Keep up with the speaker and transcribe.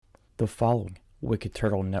The following Wicked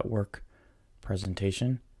Turtle Network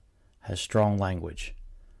presentation has strong language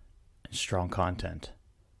and strong content.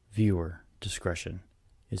 Viewer discretion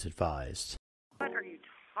is advised. What are you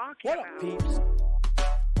talking about? Peeps?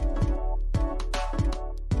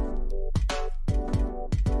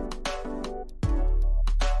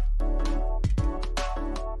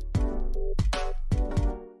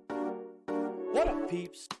 What up,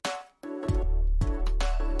 peeps?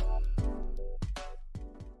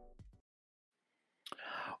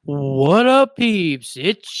 What up, peeps?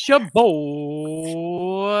 It's your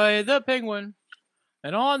boy, the Penguin.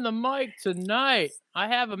 And on the mic tonight, I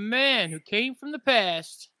have a man who came from the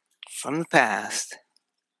past, From the past,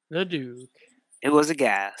 the Duke. it was a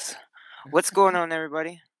gas. What's going on,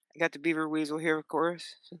 everybody? I got the Beaver Weasel here, of course.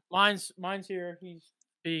 Mine's here. He's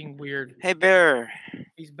being weird. Hey, Bear.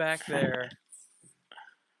 He's back there.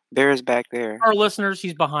 Bear's back there. Our listeners,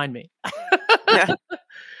 he's behind me. Yeah,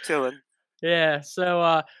 chilling. Yeah,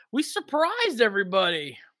 so we surprised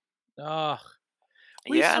everybody.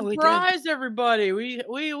 We did. surprised everybody.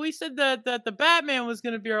 We said that the Batman was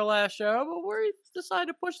going to be our last show, but we decided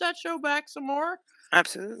to push that show back some more.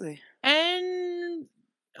 Absolutely. And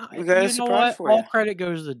We got a surprise for you. All credit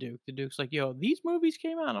goes to the Duke. The Duke's like, yo, these movies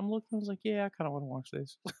came out. I'm looking. I was like, yeah, I kind of want to watch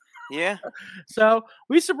this. Yeah. So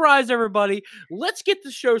we surprised everybody. Let's get the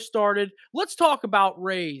show started. Let's talk about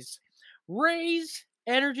Raze. Raze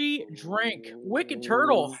Energy Drink. Wicked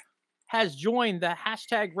Turtle has joined the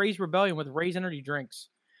hashtag Raze Rebellion with Raze Energy Drinks.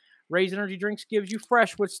 Raze Energy Drinks gives you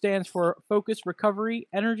fresh, which stands for focus, recovery,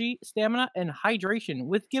 energy, stamina, and hydration,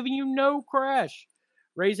 with giving you no crash.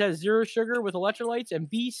 Raze has zero sugar with electrolytes and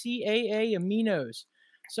BCAA aminos.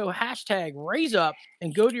 So hashtag Raise Up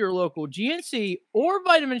and go to your local GNC or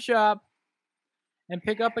vitamin shop and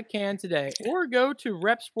pick up a can today. Or go to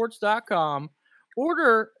repsports.com,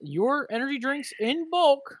 order your energy drinks in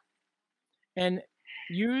bulk, and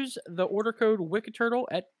use the order code WickedTurtle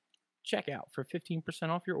at checkout for 15%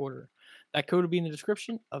 off your order. That code will be in the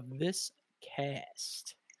description of this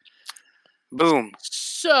cast. Boom.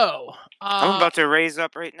 So, I'm about to raise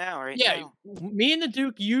up right now. Now. Me and the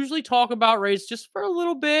Duke usually talk about Raze just for a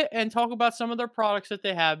little bit and talk about some of their products that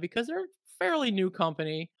they have because they're a fairly new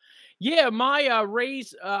company. Yeah, my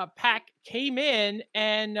Raze pack came in,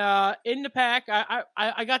 and in the pack,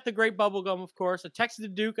 I got the grape bubble gum, of course. I texted the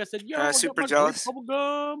Duke. I said, yo, I super got my jealous. grape bubble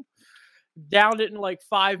gum. Downed it in like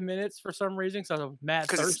 5 minutes for some reason, so I was mad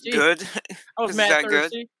thirsty. It's good. I was Is mad that good?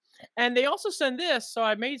 thirsty. And they also send this, so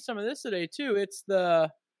I made some of this today, too. It's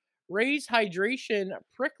the Raze Hydration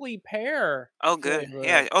Prickly Pear. Oh, good. flavor.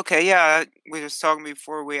 Yeah. Okay. Yeah. We were just talking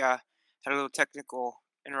before we had a little technical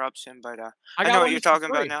interruption, but I got know one what you're just for talking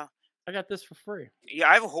about free. now. I got this for free. Yeah,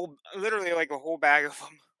 I have literally like a whole bag of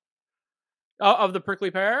them. Of the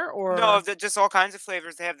Prickly Pear? Or No, just all kinds of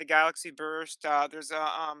flavors. They have the Galaxy Burst. There's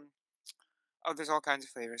there's all kinds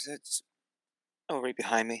of flavors. It's right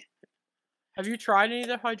behind me. Have you tried any of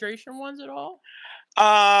the hydration ones at all?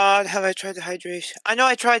 Have I tried the hydration? I know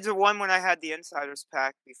I tried the one when I had the Insiders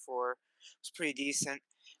pack before. It was pretty decent.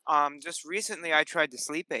 Just recently I tried the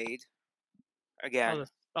Sleep Aid again.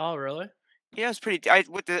 Oh, really? Yeah, it was pretty.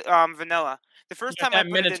 With the vanilla. The first You got time I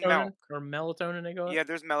that put it in milk. or melatonin they go with? Yeah,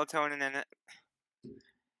 there's melatonin in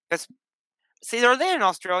it. See, are they an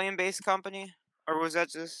Australian-based company, or was that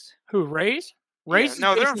just? Who, Raze? Yeah. Raze?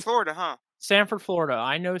 No, they're in Florida, huh? Sanford, Florida.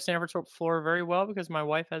 I know Sanford, Florida very well because my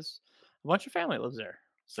wife has a bunch of family that lives there.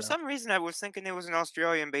 For So. some reason, I was thinking it was an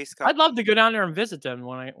Australian-based company. I'd love to go down there and visit them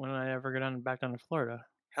when I ever go back down to Florida.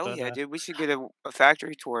 Hell yeah, dude! We should get a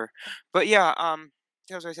factory tour. But yeah,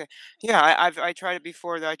 what was I saying? Yeah, I tried it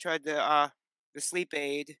before. I tried the Sleep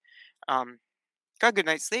Aid. Got a good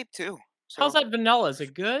night's sleep too. So. How's that vanilla? Is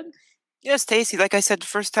it good? Yeah, it's tasty. Like I said, the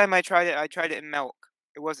first time I tried it in milk.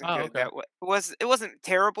 It wasn't good. Okay. It wasn't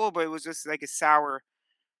terrible, but it was just like a sour.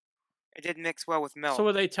 It didn't mix well with milk. So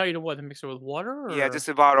would they tell you to mix it with water? Or? Yeah, just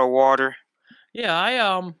a bottle of water.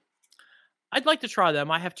 Yeah, I'd like to try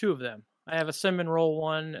them. I have 2 of them. I have a cinnamon roll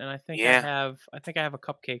one, and I think I have a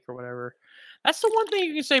cupcake or whatever. That's the one thing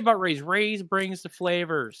you can say about Raze. Raze brings the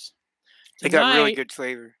flavors. They got really good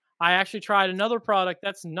flavor. I actually tried another product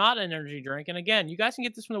that's not an energy drink, and again, you guys can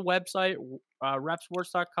get this from the website,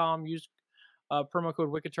 repsports.com. Use promo code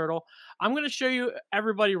WickedTurtle. I'm going to show you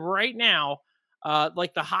everybody right now,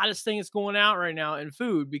 like the hottest thing that's going out right now in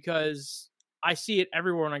food, because I see it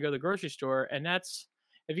everywhere when I go to the grocery store, and that's,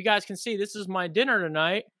 if you guys can see, this is my dinner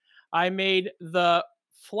tonight. I made the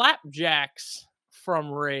flapjacks from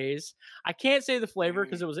Raze. I can't say the flavor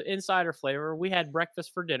because it was an insider flavor. We had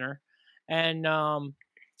breakfast for dinner, and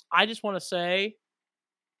I just want to say,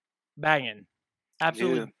 banging,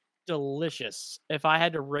 absolutely delicious. If I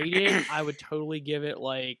had to rate it, I would totally give it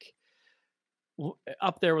like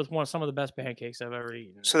up there with some of the best pancakes I've ever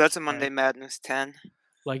eaten. So that's a Okay? Monday Madness 10.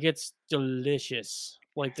 Like it's delicious.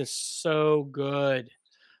 Like this so good.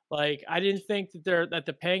 Like I didn't think that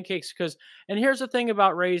the pancakes and here's the thing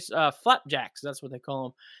about Ray's flapjacks. That's what they call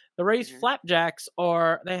them. The Ray's Mhm. flapjacks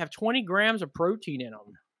they have 20 grams of protein in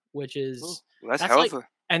them, which Ooh, is well, that's that's like, healthy.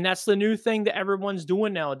 and that's the new thing that everyone's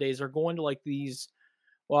doing nowadays. They're going to like these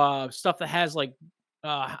stuff that has like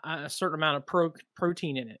a certain amount of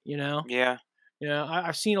protein in it. Yeah.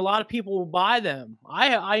 I've seen a lot of people buy them.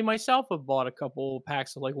 I myself have bought a couple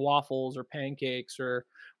packs of like waffles or pancakes or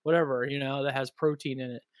whatever, that has protein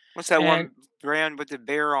in it. What's that And one brand with the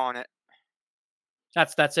bear on it?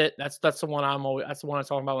 that's it. That's the one that's the one I'm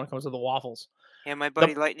talking about when it comes to the waffles. Yeah, my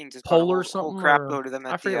buddy Lightning just bought a Polar whole something, crap or load of them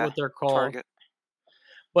I at forget the what they're called, Target.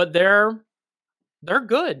 but they're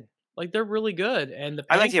good. Like they're really good. And the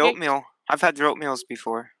I like the pancakes, oatmeal. I've had their oatmeals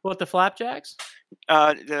before. what the flapjacks?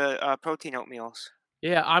 The protein oatmeals.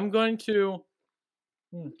 Yeah, I'm going to.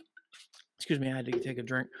 Excuse me, I had to take a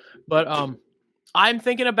drink, but I'm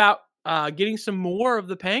thinking about getting some more of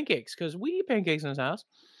the pancakes because we eat pancakes in this house.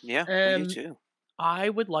 Yeah, we do And too. I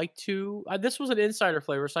would like to. This was an insider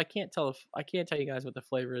flavor, so I can't tell tell you guys what the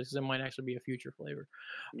flavor is because it might actually be a future flavor.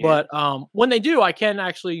 Yeah. But when they do, I can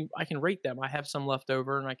rate them. I have some left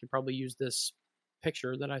over, and I can probably use this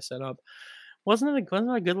picture that I set up. Wasn't it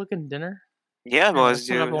a good looking dinner? Yeah, it Yeah, was, let's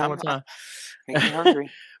put it up dude. one more time. Making me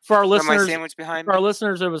hungry. For our Got my listeners, sandwich behind For our me.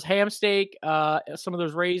 listeners, there was ham steak, some of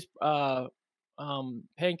those raised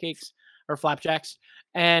pancakes or flapjacks,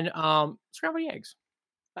 and scrambled eggs.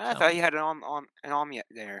 I So, thought you had an omelet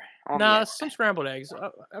there. no, Omelet. some scrambled eggs. I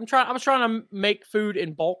was trying to make food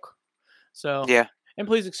in bulk. So, Yeah. and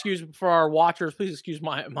please excuse for our watchers. Please excuse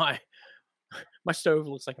my stove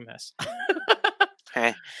looks like a mess.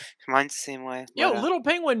 Hey, mine's the same way. Yo, But, Little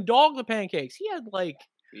Penguin dogged the pancakes. He had like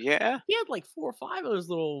 4 or 5 of those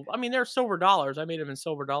little. I mean, they're silver dollars. I made them in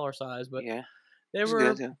silver dollar size, but yeah. they It's were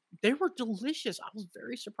good too. they were delicious. I was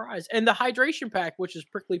very surprised. And the hydration pack, which is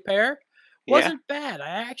prickly pear, Yeah. wasn't bad. I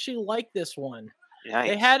actually like this one. Nice.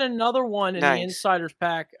 They had another one in the Nice. insiders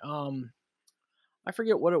pack. I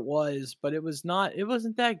forget what it was, but it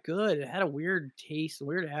wasn't that good. It had a weird taste, a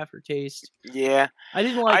weird aftertaste. Yeah. I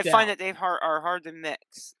didn't like that. I find that they are hard to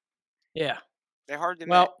mix. Yeah. They're hard to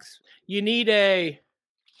Well, mix. you need a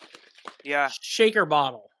Yeah. shaker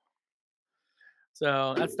bottle.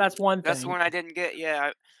 So that's one thing. That's the one I didn't get.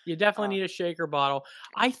 Yeah. You definitely need a shaker bottle.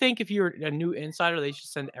 I think if you're a new insider, they should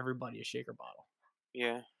send everybody a shaker bottle.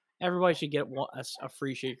 Yeah. Everybody should get a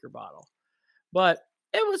free shaker bottle. But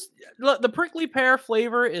the prickly pear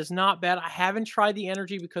flavor is not bad. I haven't tried the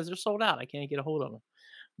energy because they're sold out. I can't get a hold of them.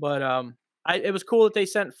 But it was cool that they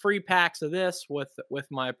sent free packs of this with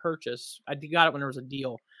my purchase. I got it when there was a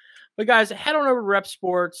deal. But guys, head on over to Rep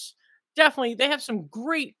Sports. Definitely, they have some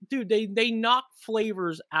great They knock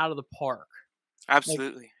flavors out of the park.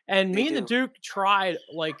 Absolutely. And me They and the do. Duke tried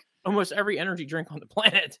like almost every energy drink on the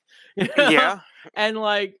planet. Yeah. And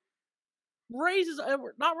like raises,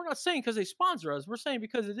 we're not saying because they sponsor us. We're saying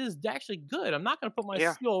because it is actually good. I'm not going to put my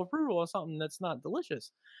Yeah. seal of approval on something that's not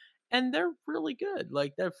delicious. And they're really good.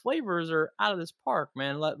 Like their flavors are out of this park,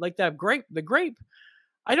 man. Like that the grape.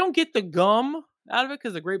 I don't get the gum out of it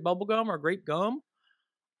because the grape bubble gum or grape gum.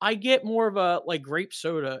 I get more of a like grape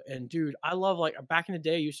soda. And dude, I love back in the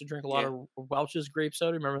day, I used to drink a lot of Welch's grape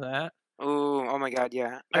soda. Remember that? Oh my God,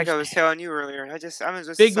 yeah. I Like I just- was telling you earlier, I'm just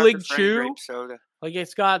Big a sucker League for any Chew? grape soda. Like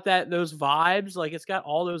it's got those vibes. Like it's got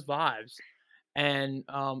all those vibes. And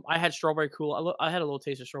I had strawberry cool. I had a little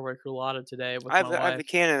taste of strawberry culotta today with I have my I have a wife.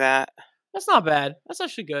 can of that. That's not bad. That's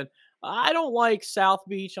actually good. I don't like South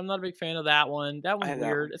Beach. I'm not a big fan of that one. That one's have that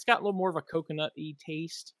weird. one. It's got a little more of a coconut-y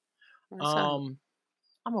taste. That's not-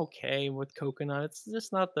 I'm okay with coconut. It's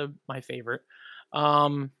just not my favorite.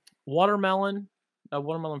 Watermelon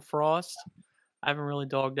frost. I haven't really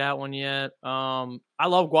dogged that one yet. I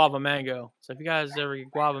love guava mango. So if you guys ever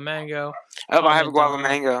get guava mango, Oh, I have a comment guava on-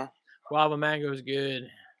 mango. guava mango is good.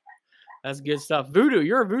 That's good stuff. Voodoo,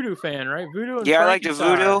 you're a Voodoo fan, right? Voodoo and Yeah, I like the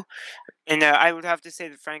Frankensour. voodoo, and I would have to say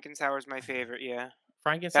the Frankensour is my favorite. Yeah,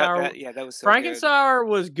 Frankensour. that was so good. Frankensour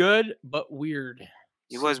was good, but weird.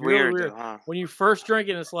 It was It's really weird, though, huh? When you first drink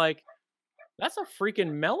it, it's like, that's a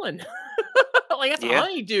freaking melon. Like that's a Yeah.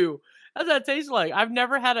 honeydew. That's what it tastes like. I've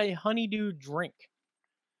never had a honeydew drink.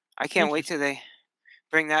 I can't wait till they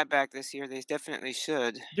bring that back this year. They definitely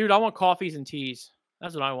should. Dude, I want coffees and teas.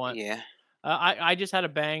 That's what I want. Yeah. I just had a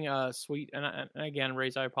Bang sweet, and again,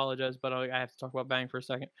 Raze, I apologize, but I have to talk about Bang for a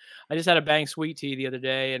second. I just had a Bang sweet tea the other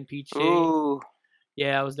day and peach tea. Ooh.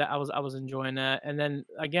 Yeah, I was enjoying that. And then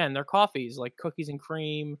again, their coffees like cookies and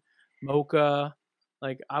cream, mocha.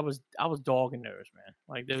 Like I was dogging those, man.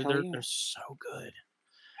 Like Hell yeah. they're so good.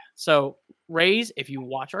 So Rays, if you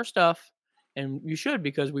watch our stuff, and you should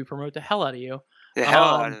because we promote the hell out of you. The hell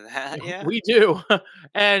out of that, yeah. We do.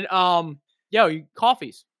 And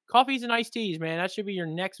coffees and iced teas, man. That should be your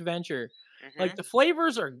next venture. Like Mhm. the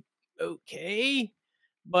flavors are okay,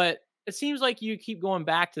 but it seems like you keep going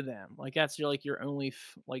back to them. Like that's your only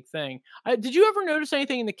thing. Did you ever notice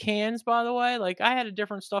anything in the cans, by the way? Like I had a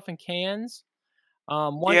different stuff in cans.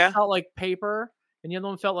 One Yeah. felt like paper, and the other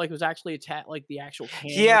one felt like it was actually like the actual can.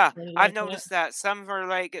 was Yeah, printed I've like that. noticed that. Some were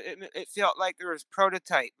like it felt like there was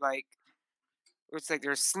prototype, like it's like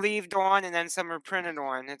they're sleeved on and then some are printed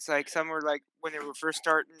on. It's like some were like when they were first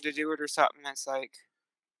starting to do it or something. It's like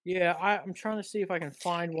Yeah, I'm trying to see if I can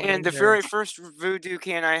find one and in the there. very first Voodoo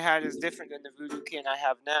can I had is different than the Voodoo can I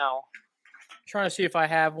have now. Trying to see if I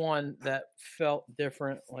have one that felt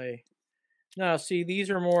differently. No, see, these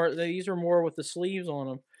are more with the sleeves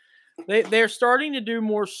on them. They're starting to do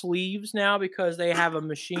more sleeves now because they have a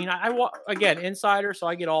machine. Again, insider, so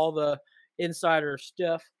I get all the insider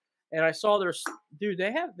stuff. And I saw dude,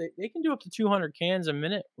 they can do up to 200 cans a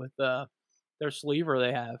minute with their sleever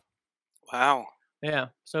they have. Wow. Yeah.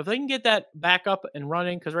 So if they can get that back up and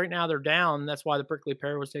running, because right now they're down, that's why the prickly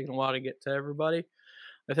pear was taking a while to get to everybody.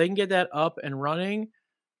 If they can get that up and running,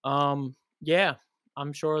 yeah,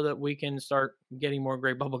 I'm sure that we can start getting more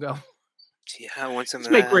great bubble gum. Yeah, I want some Let's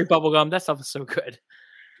of make that. great bubble gum. That stuff is so good.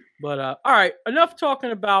 But all right, enough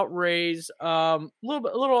talking about Rays. A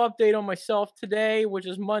little update on myself today, which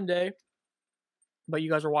is Monday, but you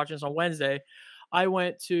guys are watching this on Wednesday. I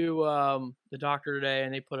went to the doctor today,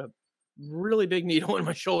 and they put a really big needle in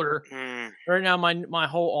my shoulder. Mm, Right now, my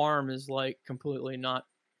whole arm is like completely not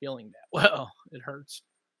feeling that well. It hurts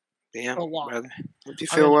damn, a lot. brother. Hope you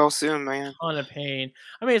I'm feel in well soon, man. a ton of pain.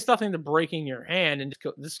 I mean, it's nothing to breaking your hand and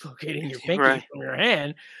dislocating your pinky Right. from your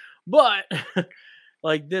hand, but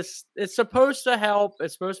like this, it's supposed to help.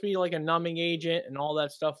 It's supposed to be like a numbing agent and all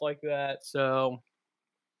that stuff like that. So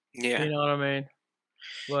Yeah. you know what I mean.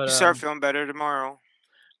 But You start feeling better tomorrow.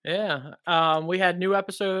 yeah, we had new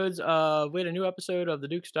episodes. We had a new episode of The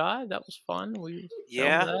Duke's Die. That was fun. We filmed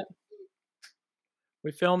Yeah. that.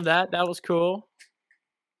 We filmed that. That was cool.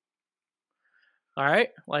 All right,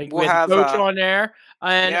 like we We'll had have the coach on there,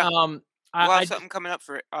 and yeah. We'll I have something coming up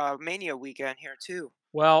for Mania weekend here too.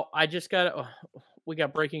 well, I just got we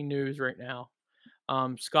got breaking news right now.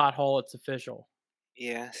 Scott Hall, it's official.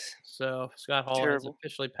 Yes. So Scott Hall has Terrible.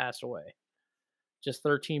 officially passed away just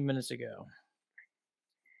 13 minutes ago.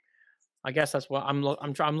 I guess that's what I'm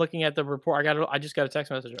looking at the report. I just got a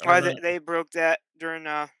text message. They broke that during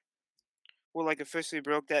like officially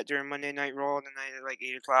broke that during Monday Night Raw the night at like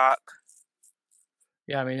 8 o'clock.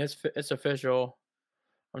 Yeah, I mean it's official.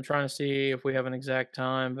 I'm trying to see if we have an exact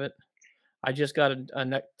time, but I just got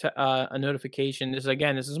a notification. This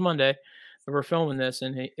is Monday that we're filming this,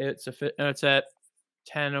 and it's at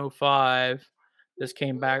 10:05. This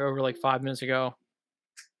came back over like 5 minutes ago.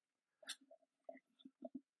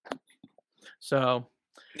 So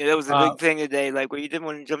Yeah, that was a big thing today. Like where you didn't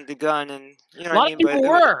want to jump the gun, and you know a what I lot mean. of people But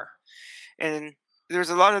were. and there's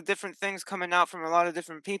a lot of different things coming out from a lot of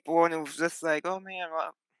different people, and it was just like, oh man,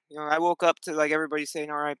 well, you know, I woke up to like everybody saying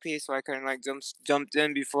R.I.P. So I kind of like jumped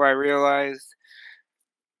in before I realized.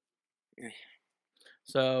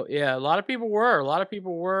 So yeah, a lot of people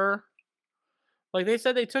were. Like they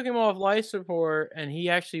said, they took him off life support, and he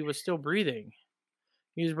actually was still breathing.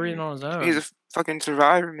 He was breathing on his own. He's a fucking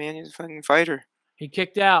survivor, man. He's a fucking fighter. He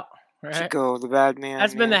kicked out. Right? Chico, the bad man.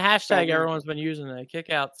 That's been the man. hashtag Bad man. everyone's been using. That kick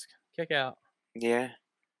out. Yeah.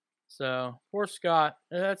 So poor Scott.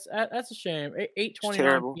 That's a shame. 8:29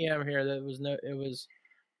 terrible. p.m. here. It was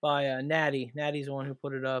by Natty. Natty's the one who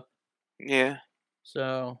put it up. Yeah.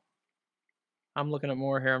 So I'm looking at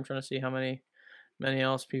more here. I'm trying to see how many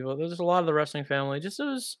else people. There's a lot of the wrestling family. Just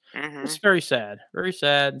it's hmm very sad. Very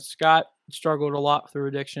sad. Scott struggled a lot through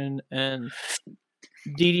addiction, and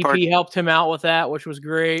DDP helped him out with that, which was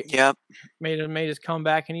great. Yep. Made his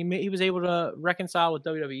comeback, and he was able to reconcile with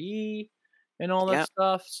WWE and all that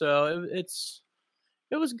stuff. So it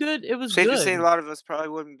was good. It was safe good. to say a lot of us probably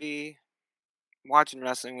wouldn't be watching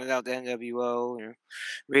wrestling without the NWO or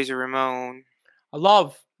Razor Ramon.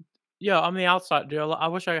 I'm the outside dude. I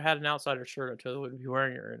wish I had an outsider shirt. I totally would be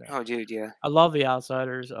wearing it right now. Oh, dude, yeah. I love the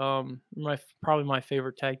Outsiders. Probably my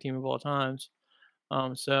favorite tag team of all times.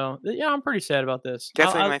 So yeah, I'm pretty sad about this.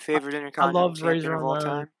 Definitely my favorite I Intercontinental loved champion Razor of all Ramon.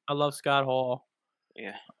 time. I love Scott Hall.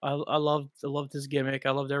 Yeah. I loved his gimmick.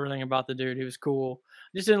 I loved everything about the dude. He was cool.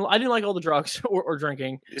 I didn't like all the drugs or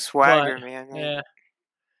drinking. The swagger, but, man. Yeah.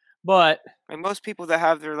 But Like most people that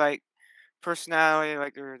have their like personality,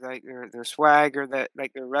 like their swag or that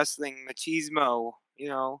like their wrestling machismo,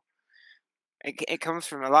 it comes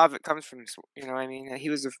from a lot of it comes from what I mean. He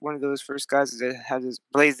was one of those first guys that had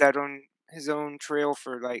blazed out on his own trail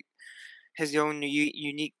for like his own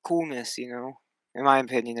unique coolness, in my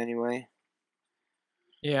opinion, anyway.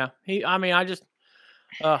 yeah, I just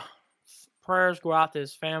uh prayers go out to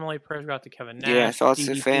his family. Prayers go out to Kevin Yeah, Nash, thoughts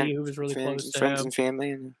to DDP, who was really fans, close and to friends him. and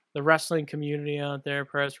family, and The wrestling community out there.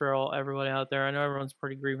 Prayers for everybody out there. I know everyone's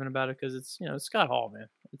pretty grieving about it because it's it's Scott Hall, man.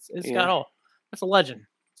 It's Scott yeah, Hall. That's a legend.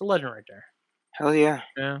 It's a legend right there. hell yeah,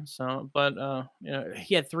 Yeah. So, but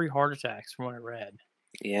he had 3 heart attacks from what I read.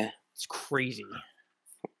 yeah, It's crazy.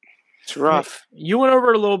 it's rough. You went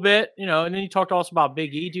over it a little bit, and then you talked to us about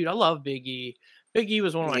Big E, dude. I love Big E. Big E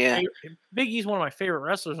was one of my Yeah, favorite. Big E's one of my favorite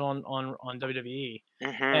wrestlers on WWE,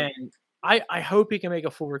 hmm and I hope he can make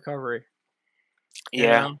a full recovery. You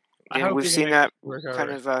yeah, know, I yeah. hope We've he can seen make a that full kind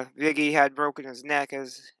recovery. of. Biggie had broken his neck,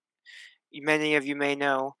 as many of you may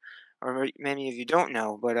know, or many of you don't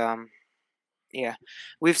know, but yeah,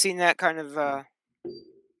 we've seen that kind of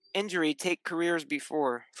injury take careers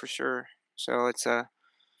before for sure. So it's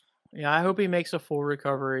Yeah, I hope he makes a full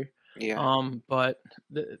recovery. yeah, But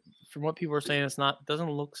from what people are saying, doesn't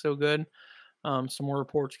look so good. Some more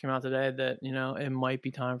reports came out today that it might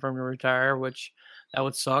be time for him to retire, which that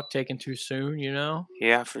would suck taking too soon.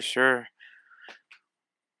 yeah, for sure.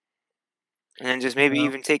 And then just maybe Yeah.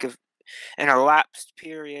 even take an elapsed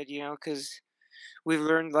period, because we've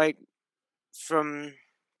learned like from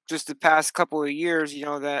just the past couple of years,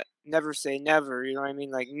 that never say never, you know what I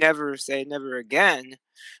mean? Like never say never again,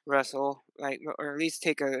 wrestle, like, or at least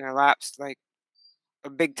take an elapsed, like a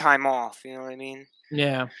big time off, you know what I mean?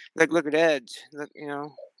 Yeah. Like look at Edge, look,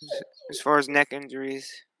 as far as neck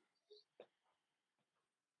injuries,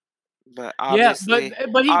 but Yeah, but obviously,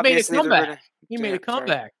 but he made a they're comeback. gonna, He made a sorry,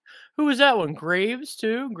 comeback. Who was that one? Graves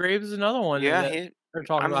too. Graves is another one yeah, that they're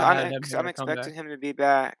talking about having him making I'm a comeback. expecting him to be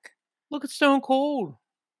back, Look at Stone Cold.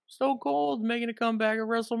 Stone Cold making a comeback at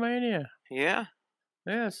WrestleMania. yeah.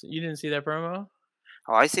 Yes, you didn't see that promo?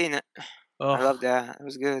 Oh, I seen it. I Oh, love that. It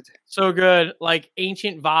was good. so good. Like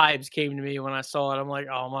ancient vibes came to me when I saw it. I'm like,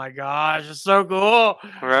 oh my gosh, it's so cool.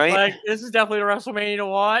 Right? Like this is definitely a WrestleMania to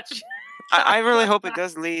watch. I really hope it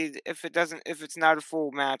does lead. If it's not a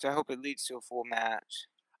full match, I hope it leads to a full match.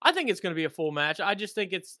 I think it's going to be a full match. I just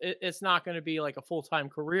think it's not going to be like a full time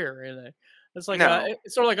career. It's like No.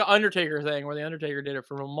 it's sort of like an Undertaker thing where the Undertaker did it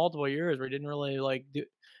for multiple years where he didn't really like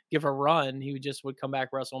give a run. He would come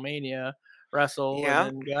back WrestleMania, wrestle, and Yeah.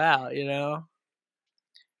 then go out.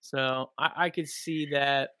 So I could see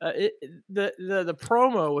that. The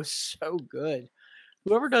promo was so good.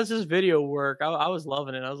 Whoever does this video work, I was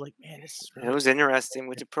loving it. I was like, man, this is It really was cool. interesting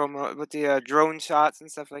with the promo, with the drone shots and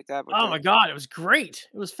stuff like that. With Oh the my god, it was great.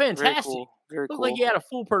 It was very fantastic. cool, very Looked like cool. he had a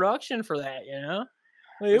full production for that. Like,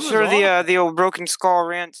 I'm it was sure awesome. the old Broken Skull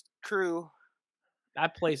Ranch crew.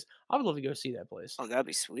 That place, I would love to go see that place. Oh, that'd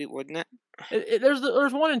be sweet, wouldn't it?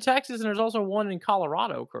 There's one in Texas and there's also one in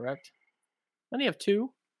Colorado, correct? Doesn't he have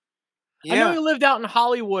 2? I know Yeah. he lived out in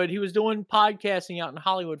Hollywood. He was doing podcasting out in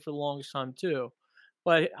Hollywood for the longest time too.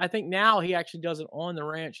 But I think now he actually does it on the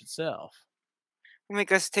ranch itself.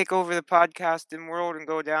 Make us take over the podcasting world and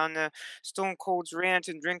go down to Stone Cold's Ranch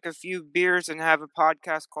and drink a few beers and have a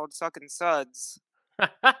podcast called Suckin' Suds.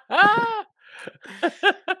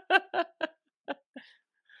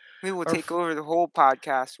 We will Or take over the whole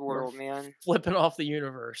podcast world, man. flipping off the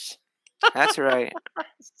universe. That's right.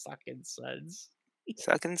 Sucking suds.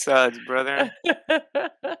 Sucking suds, brother.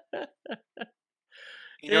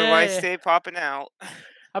 You know why I Yeah. stay popping out. How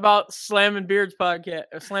about Slamming Beards podcast?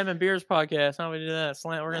 Slamming Beers podcast. How do we do that?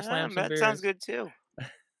 We're gonna slam some That beers. sounds good too.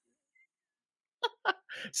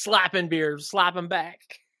 Slapping beers, slap them back.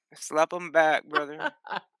 Slap them back, brother.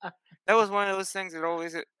 That was one of those things that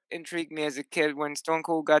always intrigued me as a kid when Stone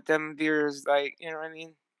Cold got them beers, like, you know what I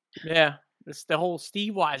mean? Yeah, it's the whole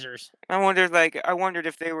Steve Weisers. I wondered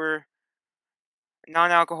if they were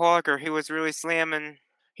non-alcoholic or he was really slamming.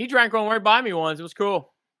 He drank one right by me once. It was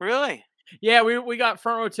cool. Really? Yeah, we got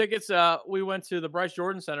front row tickets. We went to the Bryce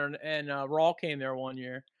Jordan Center and Raw came there one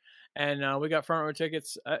year, and we got front row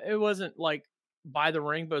tickets. It wasn't like by the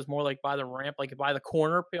ring, but it was more like by the ramp, like by the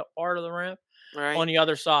corner part of the ramp Right. on the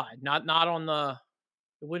other side, not on the.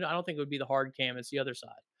 I don't think it would be the hard cam. It's the other side.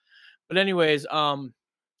 But anyways,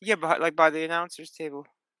 Yeah, but like by the announcer's table.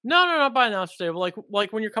 no, not by announcer table.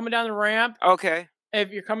 Like when you're coming down the ramp. Okay.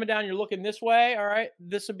 If you're coming down, you're looking this way. All right,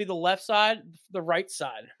 this would be the left side. The right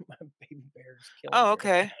side. My baby bear is killing me. Oh,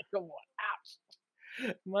 okay. Come on, ouch.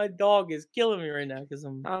 My dog is killing me right now because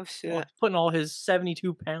I'm Oh shit. putting all his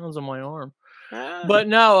 72 pounds on my arm. Ah, But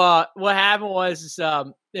no, what happened was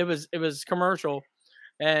it was commercial,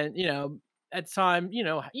 and at the time,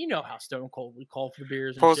 how Stone Cold would call for the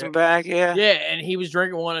beers and pulls him shit. back. Yeah. Yeah, and he was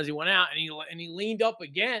drinking one as he went out, and he leaned up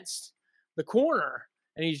against the corner,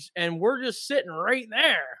 and we're just sitting right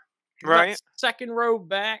there, about Right. second row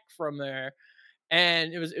back from there,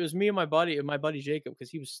 and it was me and my buddy Jacob,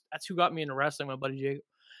 because that's who got me into wrestling, my buddy Jacob,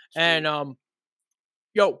 and Sweet.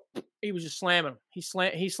 yo, he was just slamming him. He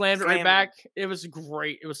slammed it right Slamming him. back. It was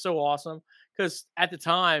great. It was so awesome because at the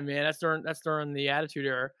time, man, that's during the Attitude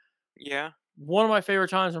Era. Yeah. One of my favorite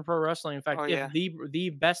times in pro wrestling. In fact, Oh if yeah. the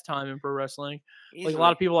best time in pro wrestling. Like a Easily.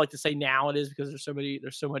 lot of people like to say now it is because there's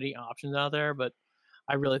so many options out there, but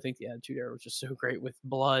I really think the Attitude Era was just so great with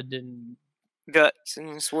blood and Guts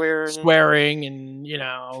and swearing. swearing and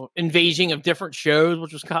invasion of different shows,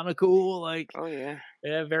 which was kind of cool. Like, Oh yeah.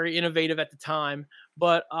 yeah, very innovative at the time.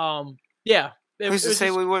 But yeah, Who's to was say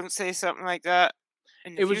just, we wouldn't say something like that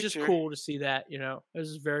in the it was future? just cool to see that. It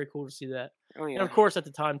was just very cool to see that. Oh And yeah. of course, at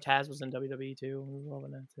the time, Taz was in WWE too. I was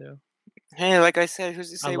loving that too. Hey, like I said, who's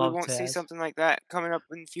to I say we love won't see Taz. something like that coming up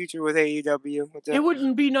in the future with AEW? With It the,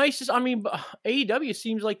 wouldn't be nice. I mean, AEW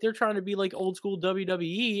seems like they're trying to be like old school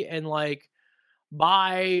WWE and like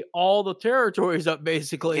buy all the territories up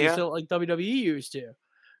basically, Yeah. so like WWE used to,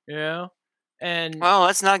 you know. And well,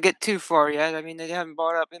 let's not get too far yet. I mean, they haven't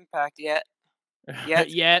bought up Impact yet.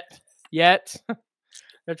 yet.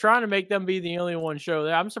 They're trying to make them be the only one show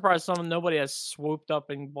there. I'm surprised nobody has swooped up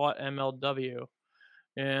and bought MLW,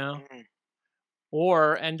 Mm.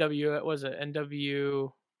 or NW. What was it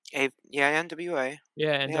NW? Yeah, NWA.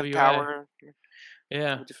 Yeah, They have NWA. Power.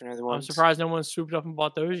 Yeah, Different other I'm ones. surprised no one's swooped up and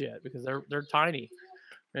bought those yet because they're tiny.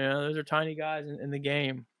 Those are tiny guys in the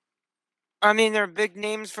game. I mean, they're big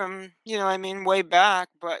names from way back.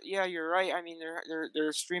 But yeah, you're right. I mean,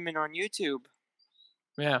 they're streaming on YouTube.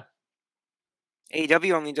 Yeah.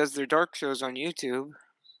 AEW only does their dark shows on YouTube.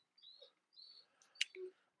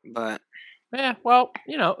 But Yeah, well,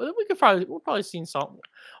 we'll probably see something.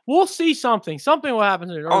 We'll see something. Something will happen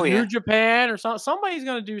to Oh, New yeah. Japan or something. Somebody's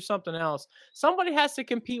gonna do something else. Somebody has to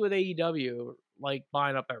compete with AEW, like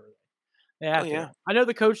buying up everything. They have to. yeah. I know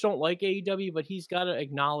the coach don't like AEW, but he's got to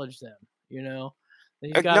acknowledge them. He's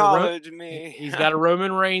got Acknowledge me. he's got a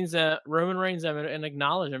Roman Reigns them and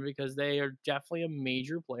acknowledge them because they are definitely a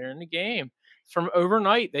major player in the game. From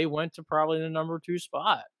overnight, they went to probably the number 2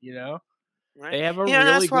 spot. Right. They have a Yeah,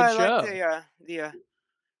 really that's why good I show. like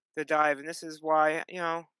the dive, and this is why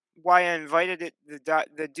why I invited it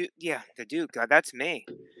the Duke. God, that's me.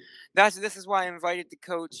 This is why I invited the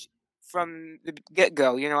coach from the get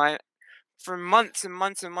go. I for months and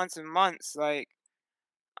months and months and months, like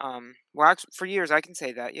well, actually, for years I can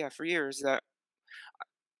say that. Yeah, for years that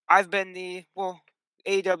I've been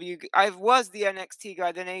AEW. I was the NXT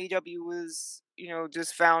guy. Then AEW was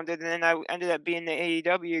just founded, and then I ended up being the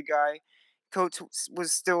AEW guy. Coach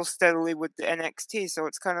was still steadily with the NXT, so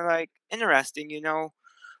it's kind of like interesting,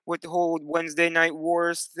 with the whole Wednesday Night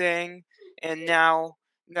Wars thing, and now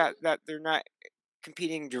that they're not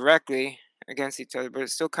competing directly against each other, but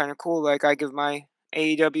it's still kind of cool. Like I give my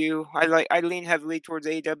AEW, I lean heavily towards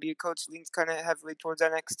AEW. Coach leans kind of heavily towards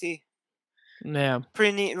NXT. Yeah.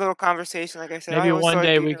 Pretty neat little conversation, like I said. I Maybe always one thought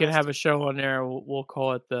it'd day be we can have a interesting. show on there. We'll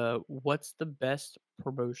call it what's the best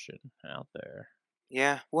promotion out there.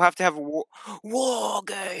 Yeah, we'll have to have a war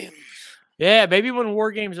game. Yeah, maybe when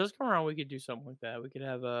War Games does come around, we could do something like that. We could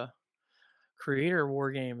have a creator War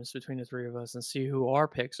Games between the 3 of us and see who our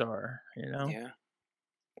picks are. Yeah,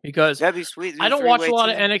 Because that'd be sweet. I don't watch a lot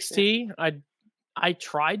of Yeah. NXT. I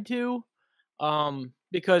tried to,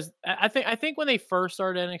 because I think when they first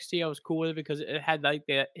started NXT, I was cool with it because it had like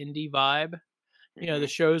that indie vibe. The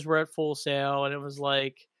shows were at Full Sail, and it was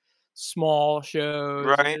like small shows.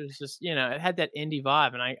 And Right. it was just it had that indie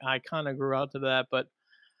vibe, and I kind of grew out to that. But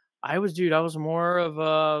I was more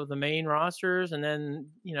of the main rosters, and then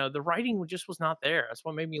the writing just was not there. That's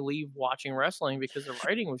what made me leave watching wrestling, because the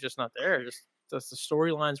writing was just not there. Just the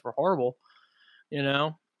storylines were horrible,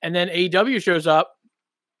 And then AEW shows up.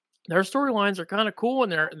 Their storylines are kind of cool,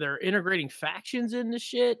 and they're integrating factions into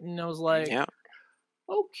shit. And I was like, Yeah.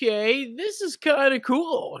 okay, this is kind of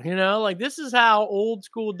cool. Like this is how old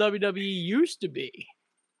school WWE used to be.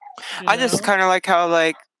 I just kind of like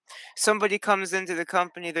how somebody comes into the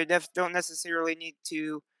company, they don't necessarily need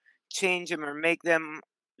to change them or make them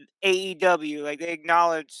AEW. Like they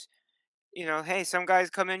acknowledge, hey, some guys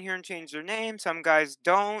come in here and change their name, some guys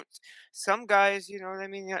don't. Some guys, you know what I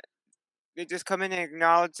mean? they just come in and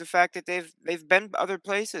acknowledge the fact that they've been other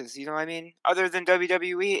places. You know what I mean? Other than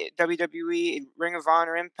WWE, Ring of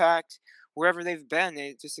Honor, Impact, wherever they've been,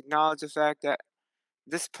 they just acknowledge the fact that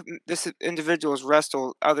this individual has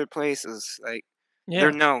wrestled other places. Like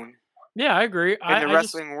they're Yeah. known Yeah, I agree. in the I just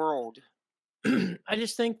wrestling world. I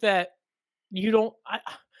just think that you don't.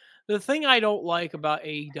 The thing I don't like about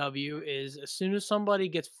AEW is as soon as somebody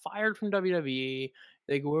gets fired from WWE,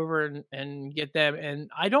 they go over and get them. And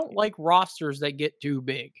I don't like rosters that get too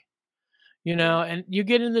big, Yeah. and you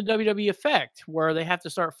get in the WWE effect where they have to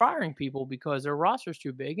start firing people because their roster's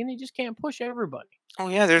too big and they just can't push everybody. Oh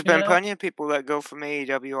yeah, there's You been know? plenty of people that go from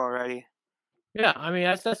AEW already. Yeah, I mean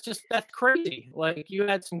that's crazy. Like you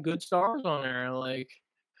had some good stars on there, like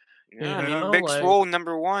Yeah, I mean Big Swole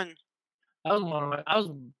 #1. that was one of my.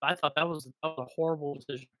 I thought that was a horrible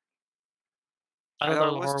decision. I I thought that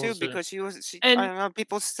thought was it a was horrible too decision. because she I And don't know,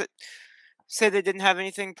 people say they didn't have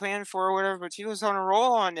anything planned for her or whatever, but she was on a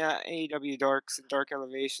roll on AEW Darks and Dark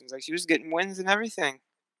Elevations. Like she was getting wins and everything.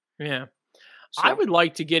 yeah, I So would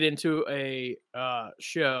like to get into a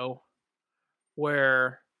show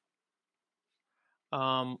where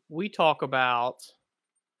we talk about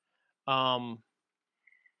um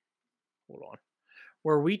hold on,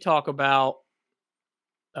 where we talk about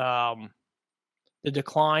um the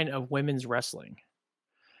decline of women's wrestling.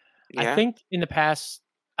 I yeah. think in the past,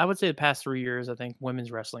 I would say the past 3 years, I think women's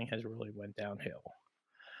wrestling has really went downhill.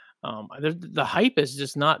 The hype is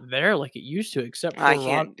just not there like it used to, I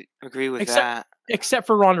can't agree with except that. except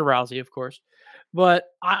for Ronda Rousey, of course. But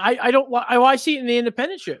I don't I see it in the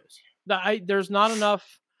independent shows. There's not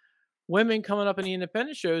enough women coming up in the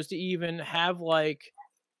independent shows to even have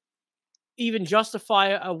even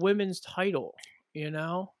justify a women's title,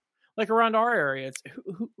 like around our area. It's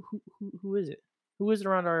who is it? Who is it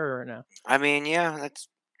around our area right now? I mean, yeah, that's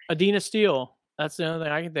Adina Steele. That's the only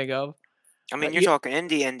thing I can think of. I mean, you're Yeah, talking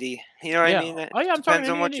indie. You know what I yeah. mean? It Oh yeah, I'm talking depends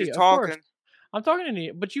to on what you're D&D, of course. talking. I'm talking to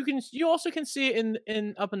D, but you also can see it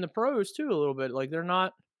in up in the pros too a little bit. Like they're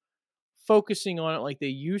not focusing on it like they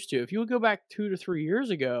used to. If you would go back 2 to 3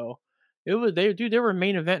 years ago, they were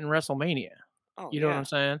main event in WrestleMania. Oh You know what I'm yeah.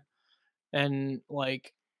 saying? And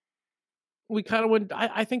like we kind of went.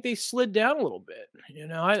 I think they slid down a little bit.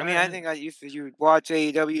 I mean, I think if you watch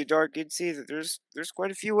AEW Dark, you'd see that there's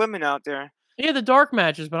quite a few women out there. Yeah, the dark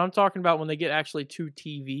matches, but I'm talking about when they get actually to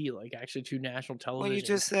TV, like actually to national Well, you television.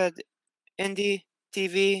 just said indie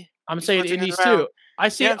TV. I'm You're saying switching it indies too. around. I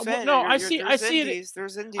see Yeah, it. I'm Well, saying no, I there's see it. indies.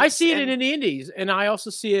 There's I indies, see it and in the indies, and I also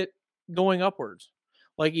see it going upwards,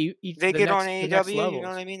 like they get on the next AEW. You know what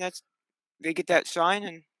levels. I mean? They get that shine,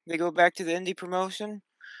 and they go back to the indie promotion.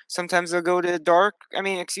 Sometimes they'll go to Dark. I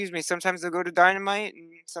mean, excuse me. Sometimes they'll go to Dynamite,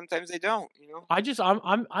 and sometimes they don't. You know?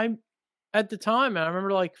 I'm at the time, and I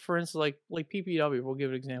remember like for instance, like PPW. We'll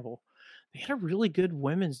give an example. They had a really good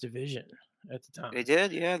women's division at the They time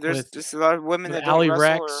did. Yeah. There's with just a lot of women that don't Ali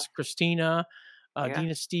wrestle, or Rex, Christina, yeah.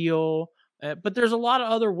 Dina Steele. But there's a lot of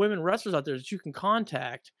other women wrestlers out there that you can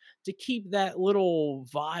contact to keep that little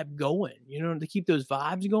vibe going, to keep those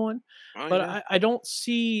vibes going. Oh But yeah. I don't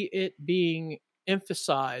see it being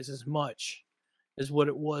emphasized as much as what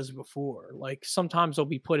it was before. Like sometimes they'll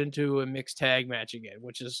be put into a mixed tag match again,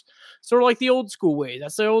 which is sort of like the old school way.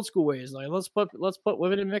 That's the old school ways. Like let's put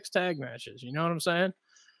women in mixed tag matches. You know what I'm saying?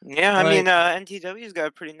 Yeah, I mean, Like NTW's got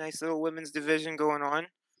a pretty nice little women's division going on.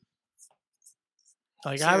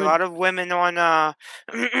 like Seen I a would lot of women on,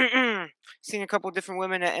 seen a couple different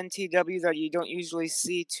women at NTW that you don't usually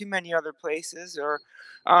see too many other places, or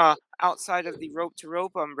outside of the rope to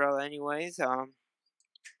rope umbrella, anyways.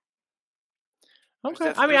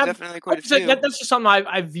 Okay. I mean, There's I definitely like quite a I said, few. that's just something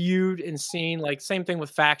I've viewed and seen. Like same thing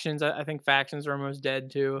with factions. I think factions are almost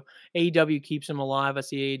dead too. AEW keeps them alive. I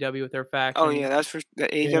see AEW with their Oh yeah, factions. that's for the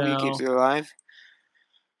You AEW keeps know, it alive.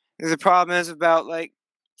 The problem is about like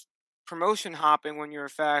promotion hopping when you're a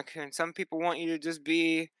faction. Some people want you to just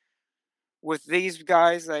be with these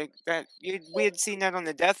guys like that. We had seen that on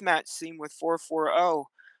the deathmatch scene with 440.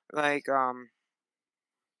 Like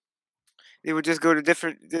they would just go to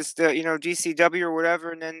different GCW or whatever,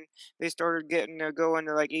 and then they started getting to go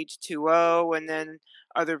into like H2O and then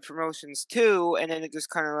other promotions too, and then it just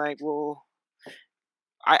kind of like, well,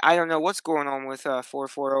 I don't know what's going on with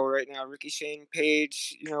 440 right now. Ricky Shane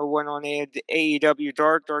Page, went on AEW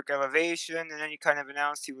Dark Elevation, and then he kind of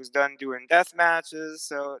announced he was done doing death matches,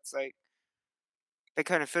 so it's like they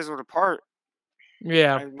kind of fizzled apart.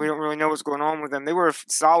 yeah. We don't really know what's going on with them. They were a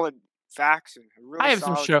solid faction, a I really have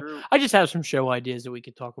some solid show. group. I just have some show ideas that we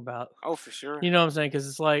could talk about. Oh, for sure. You know what I'm saying? Because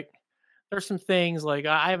it's like there's some things like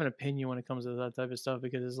I have an opinion when it comes to that type of stuff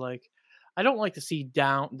because it's like I don't like to see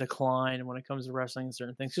decline when it comes to wrestling and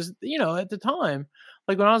certain things because at the time,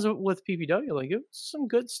 like when I was with PPW, like it was some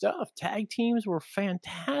good stuff. Tag teams were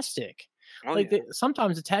fantastic. Oh Like yeah,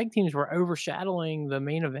 sometimes the tag teams were overshadowing the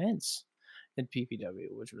main events in PPW,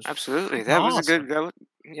 which was absolutely. freaking That was a good. awesome.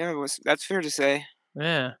 Yeah, that's fair to say.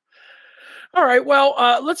 Yeah. All right. Well,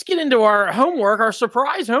 let's get into our homework, our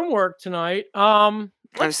surprise homework tonight. I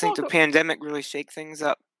Let's just think talk. the pandemic really shake things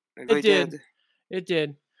up. It It really did. did. It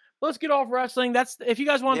did. Let's get off wrestling. That's if you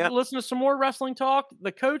guys want to Yep. listen to some more wrestling talk.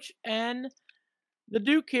 The coach and the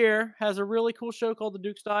Duke here has a really cool show called The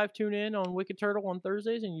Duke's Dive. Tune in on Wicked Turtle on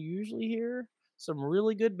Thursdays, and you usually hear some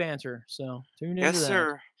really good banter. So tune into Yes, that.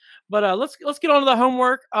 sir. But let's get on to the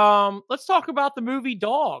homework. Let's talk about the movie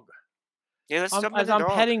Dog. Yeah, let's jump As into I'm dog.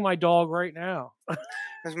 petting my dog right now.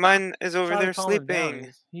 Because mine is over Trying to there calm him down.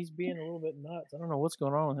 sleeping. He's being a little bit nuts. I don't know what's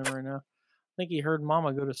going on with him right now. I think he heard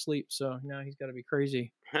Mama go to sleep, so now he's got to be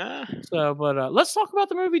crazy. Huh? So, but let's talk about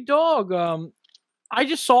the movie Dog.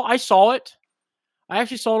 I saw it. I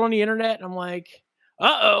actually saw it on the internet, and I'm like,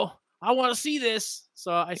 I want to see this.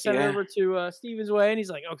 So I sent it Yeah. over to Steven's Way, and he's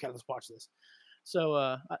like, okay, let's watch this.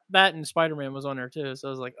 So that and Spider-Man was on there too. So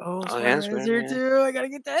I was like, yeah, Spider-Man's here Spider-Man. too. I gotta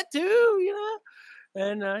get that too,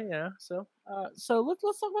 And so let's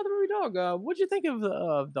talk about the movie Dog. What'd you think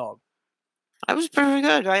of Dog? I was pretty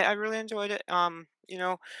good. I really enjoyed it.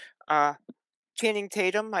 Uh, Channing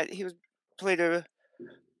Tatum. He was played a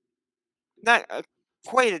not a,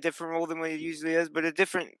 quite a different role than what he usually is, but a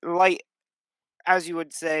different light, as you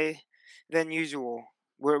would say, than usual.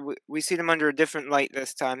 Where we see him under a different light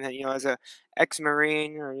this time, than as a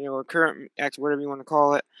ex-marine or a current ex, whatever you want to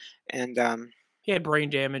call it, and He had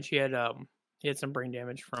brain damage. He had some brain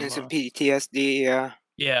damage from and some PTSD.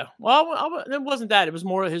 yeah. Well, it wasn't that. It was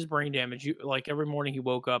more of his brain damage. Like every morning he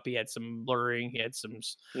woke up, he had some blurring, he had some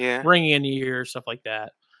Yeah. ringing in the ear, stuff like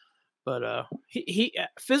that. But he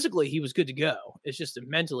physically he was good to go. It's just that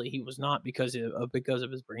mentally he was not because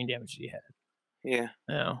of his brain damage he had. Yeah.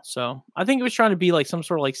 So I think he was trying to be like some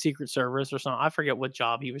sort of like Secret Service or something. I forget what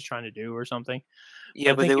job he was trying to do or something.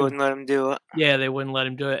 Yeah, I but think they it- wouldn't let him do it. Yeah, they wouldn't let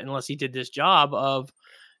him do it unless he did this job of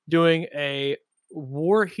doing a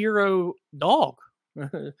war hero dog.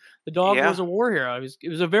 The dog Yeah. was a war hero. It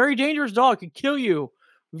was a very dangerous dog. Could kill you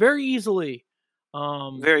very easily.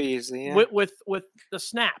 Very easily. Yeah. With the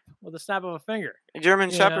snap of a finger. German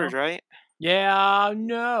you Shepherd, know? right? Yeah,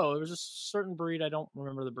 no, it was a certain breed. I don't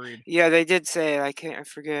remember the breed. Yeah, they did say it. I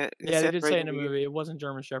forget. Yeah, they said did right say in the beginning. movie. It wasn't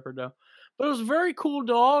German Shepherd though, but it was a very cool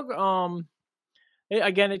dog.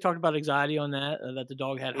 Again, they talked about anxiety on that the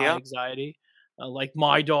dog had high Yeah. anxiety, like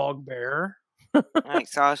my dog Bear. Like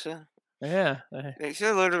Sasha. Yeah, They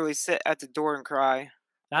should literally sit at the door and cry.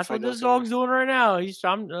 that's If I what go this dog's somewhere. doing right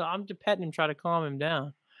now. I'm petting him, trying to calm him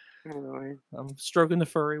down. Oh, Lord. I'm stroking the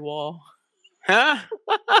furry wall. Huh?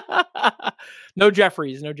 No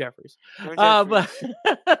Jeffries, no Jeffries. No But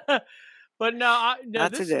Jeffries. but no,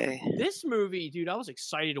 Not today. This movie, dude, I was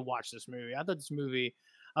excited to watch this movie. I thought this movie,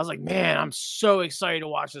 I was like, man, I'm so excited to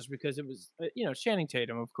watch this because it was, Channing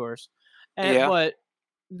Tatum, of course, Yeah. but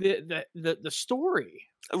the story,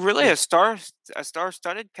 Really, a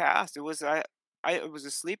star-studded cast. It was it was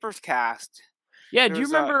a sleepers cast. yeah. There Do you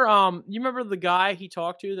was, remember? You remember the guy he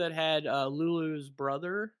talked to that had Lulu's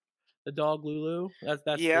brother, the dog Lulu?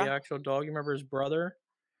 That's Yeah. the actual dog. You remember his brother?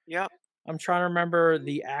 Yep. I'm trying to remember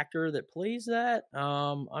the actor that plays that.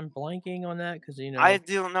 I'm blanking on that because I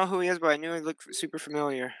don't know who he is, but I knew he looked super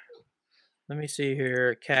familiar. let me see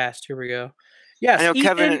here. Cast. Here we go. Yes, know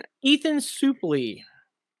Kevin- Ethan Suplee.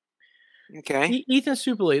 Okay. Ethan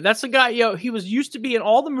Suplee. That's the guy. He was used to be in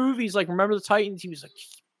all the movies. Like Remember the Titans. He was like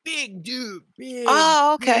big dude. Big.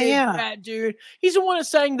 Oh, okay, big yeah. fat dude. He's the one that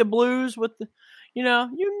sang the blues with the. You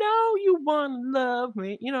want to love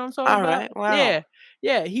me. You know what I'm talking All about? right, wow.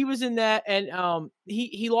 Yeah. He was in that, and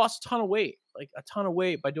he lost a ton of weight, like a ton of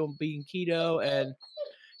weight by being keto, and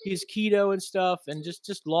he's keto and stuff, and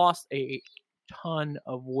just lost a ton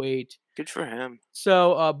of weight. Good for him.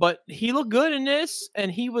 So, but he looked good in this,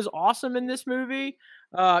 and he was awesome in this movie.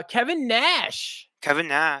 Kevin Nash, Kevin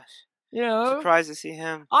Nash. Surprised to see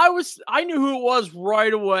him. I knew who it was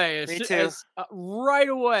right away. Me too. Right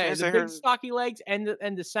away. As The I big heard- stocky legs and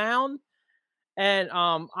the sound. And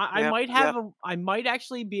I Yep, might have I might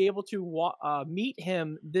actually be able to meet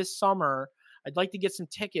him this summer. I'd like to get some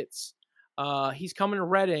tickets. He's coming to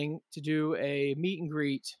Reading to do a meet and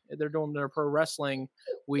greet. They're doing their pro wrestling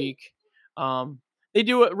week. They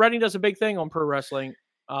do it. Reading does a big thing on pro wrestling,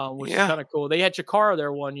 which is Yeah. kind of cool. They had Chikara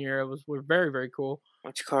there one year. It was very, very cool.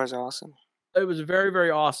 Which car is awesome. It was very, very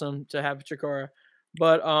awesome to have Chikara.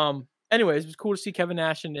 But anyways, it was cool to see Kevin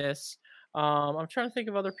Nash in this. I'm trying to think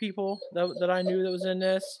of other people that I knew that was in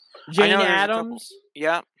this. I Jane know there's a couple. Addams.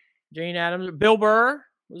 Yeah, Jane Addams. Bill Burr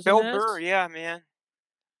was in Bill this. Burr. Yeah, man,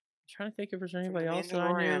 Trying to think if there's from anybody The else that I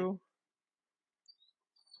Mandalorian. knew.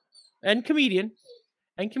 And comedian.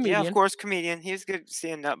 Yeah, of course, comedian. He was good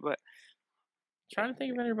stand up, but Trying to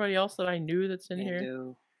think of anybody else that I knew that's in here.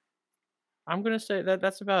 Mando. I'm gonna say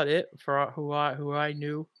that's about it for who I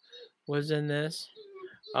knew was in this.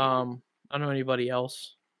 I don't know anybody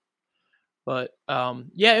else, but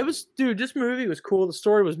yeah, it was, dude. This movie was cool. The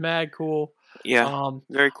story was mad cool. Yeah,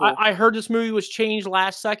 very cool. I heard this movie was changed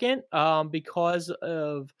last second because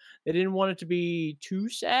of they didn't want it to be too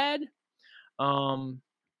sad.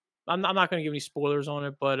 I'm not going to give any spoilers on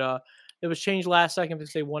it, but it was changed last second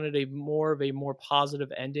because they wanted a more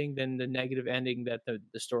positive ending than the negative ending that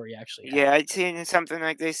the story actually had. Yeah, I'd seen something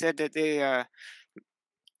like they said that they a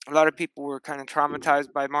lot of people were kind of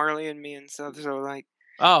traumatized by Marley and Me and stuff. So like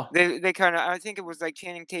Oh, they kind of I think it was like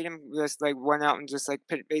Channing Tatum just like went out and just like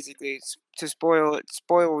basically to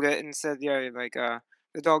spoiled it and said yeah like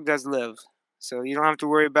the dog does live, so you don't have to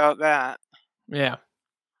worry about that. yeah.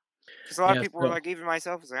 Because a lot of Yeah, people were so like, even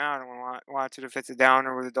myself was like, I don't want to watch it if it's a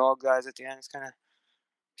downer where the dog dies at the end. It's kind of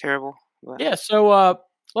terrible. But yeah, so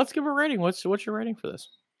let's give a rating. What's your rating for this?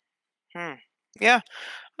 yeah,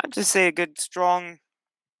 I'd just say a good strong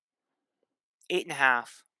 8.5.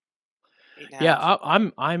 Yeah,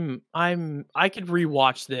 8.5. I could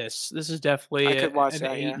rewatch this. This is I definitely could watch an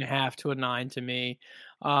that. eight Yeah, and a half to a 9 to me.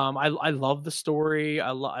 I love the story.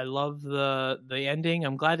 I love the ending.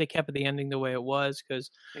 I'm glad they kept the ending the way it was because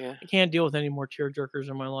yeah. I can't deal with any more tearjerkers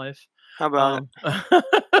in my life. How about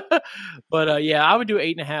it? But yeah, I would do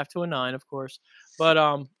 8.5 to a 9, of course.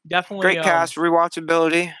 But definitely Great cast,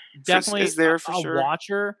 rewatchability definitely is there for a sure.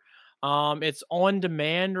 watcher. It's on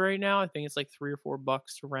demand right now. I think it's like $3 or $4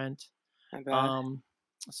 to rent. Not bad.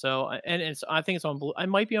 So and it's I think it's on Blue. I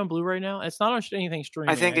might be on Blu-ray now. It's not on anything streaming.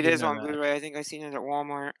 I think it didn't is know on that. Blu-ray. I think I seen it at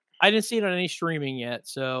Walmart. I didn't see it on any streaming yet,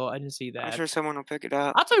 so I didn't see I'm that. sure someone will pick it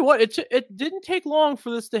up. I'll tell you what, it didn't take long for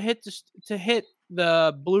this to hit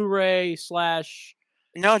the Blu-ray slash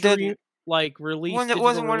No, it stream didn't. like release. It Digital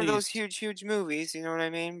wasn't one of those release. huge movies. You know what I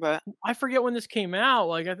mean? But I forget when this came out.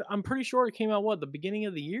 Like I'm pretty sure it came out the beginning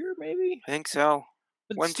of the year, maybe. I think so.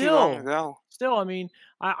 But Wasn't too long ago. still, I mean,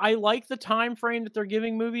 I like the time frame that they're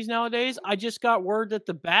giving movies nowadays. I just got word that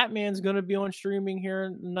the Batman's going to be on streaming here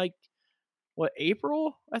in like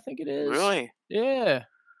April, I think it is. Really? Yeah.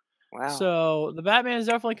 Wow. So the Batman is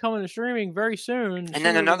definitely coming to streaming very soon. And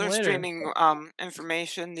then another streaming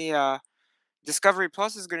information, the Discovery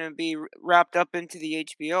Plus is going to be wrapped up into the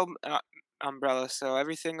HBO umbrella. So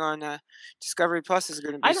everything on Discovery Plus is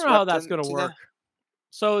going to be. I don't know how that's going to work.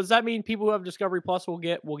 So does that mean people who have Discovery Plus will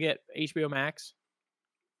get HBO Max?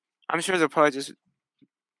 I'm sure they'll probably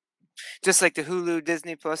just like the Hulu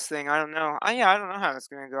Disney Plus thing. I don't know. I don't know how that's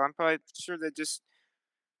going to go. I'm probably sure they just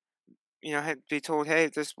had to be told, hey,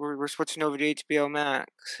 we're switching over to HBO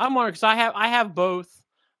Max. I'm wondering because I have both.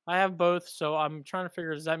 I have both, so I'm trying to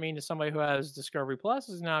figure. Does that mean that somebody who has Discovery Plus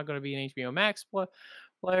is now going to be an HBO Max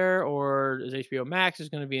player, or is HBO Max is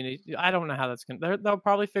going to be an? I don't know how that's going. They'll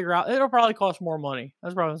probably figure out. It'll probably cost more money.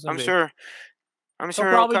 That's probably. I'm sure. They'll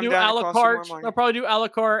probably do a la carte. They'll probably do a la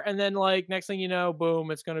carte, and then like next thing you know,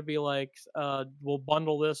 boom, it's going to be like, we'll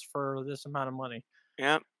bundle this for this amount of money.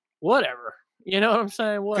 Yep. Whatever. You know what I'm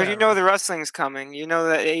saying? Because you know the wrestling's coming. You know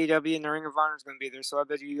that AEW and the Ring of Honor is going to be there. So I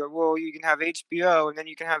bet you you can have HBO, and then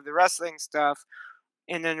you can have the wrestling stuff,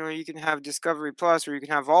 and then or you can have Discovery Plus, or you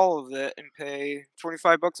can have all of it and pay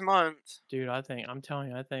 $25 a month. Dude, I'm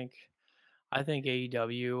telling you, I think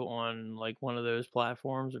AEW on like one of those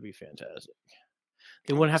platforms would be fantastic.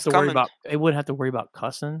 They wouldn't have to worry about. They wouldn't have to worry about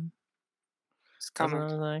cussing. It's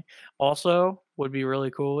coming. Also, would be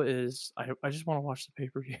really cool is I just want to watch the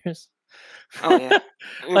pay-per-views. Oh yeah,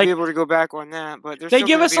 we'll be able to go back on that, but they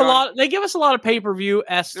give us a lot. They give us a lot of pay-per-view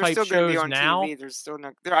type shows on now. TV. There's still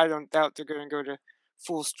not. I don't doubt they're going to go to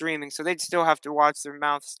full streaming, so they'd still have to watch their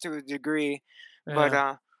mouths to a degree. Yeah.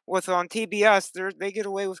 But with on TBS, they get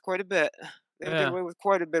away with quite a bit. They get away with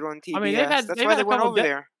quite a bit on TBS. I mean, that's why they went over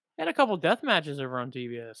there. They had a couple death matches over on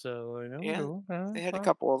TBS, so they had a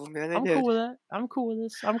couple of them. Yeah, I'm cool with that. I'm cool with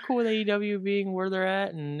this. I'm cool with AEW being where they're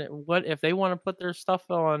at, and what if they want to put their stuff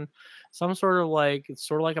on some sort of like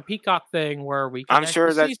a Peacock thing where we can. I'm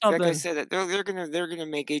sure that, like I said, they're gonna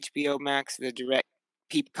make HBO Max the direct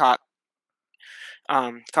Peacock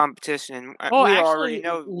competition. We already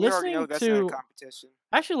know that's not a competition.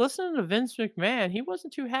 Actually, listening to Vince McMahon, he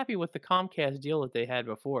wasn't too happy with the Comcast deal that they had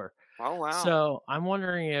before. Oh wow! So I'm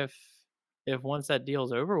wondering if once that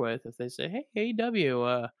deal's over with, if they say, "Hey,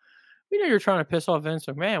 AEW, we know you're trying to piss off Vince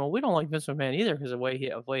McMahon. Well, we don't like Vince McMahon either because of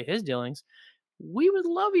the way his dealings. We would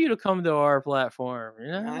love you to come to our platform.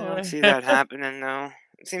 You I know, don't see that happening though.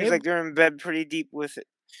 It seems It- like they're in bed pretty deep with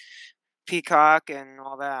Peacock and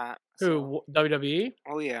all that. So, who WWE?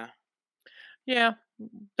 oh yeah. Yeah,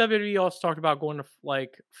 WWE also talked about going to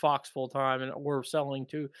like Fox full time, and or selling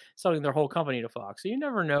their whole company to Fox. So you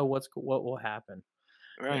never know what will happen.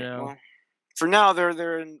 Right. know. Well, for now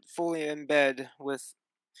they're fully in bed with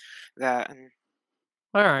that. And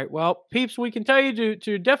All right, well, peeps, we can tell you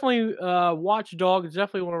to definitely watch Dog. It's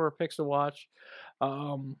definitely one of our picks to watch.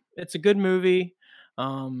 It's a good movie.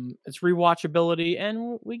 It's rewatchability,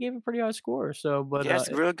 and we gave it a pretty high score. So, but yeah,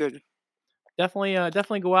 it's real good.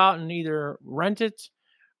 definitely go out and either rent it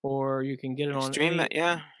or you can get it on Stream any, it,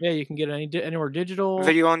 yeah. yeah, you can get it anywhere digital.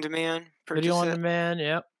 Video on demand. Video Purchase on it. demand.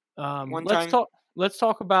 Yep. One Let's time. talk. Let's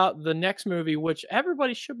talk about the next movie, which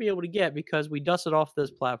everybody should be able to get because we dusted off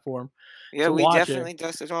this platform. Yeah, to we watch it. definitely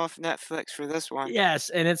dusted off Netflix for this one. Yes,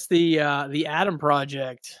 and it's the Adam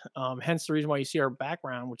Project. Hence the reason why you see our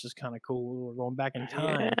background, which is kind of cool. We're going back in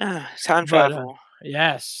time. Yeah, time But, travel.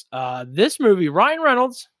 Yes, this movie, Ryan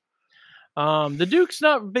Reynolds. The Duke's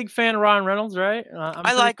not a big fan of Ryan Reynolds, right? I'm I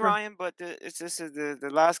pretty like sure- Ryan, but it's just the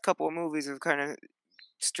last couple of movies have kind of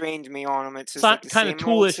strained me on him. It's just It's like the kind of same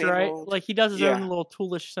old, toolish, same right? old. Like he does his Yeah. own little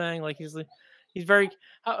toolish thing. Like he's very.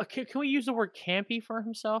 Can we use the word campy for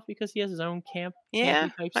himself because he has his own Yeah, campy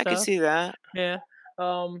type I stuff? can see that. Yeah.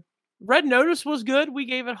 Red Notice was good. We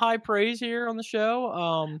gave it high praise here on the show.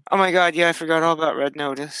 Oh my God, yeah, I forgot all about Red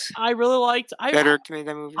Notice. I really liked. That irked me,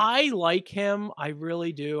 that movie. I like him. I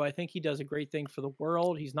really do. I think he does a great thing for the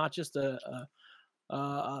world. He's not just a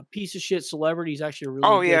piece of shit celebrity. He's actually a really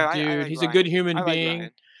Oh good yeah, dude. I like He's Ryan. a good human I like being.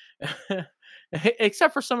 Ryan.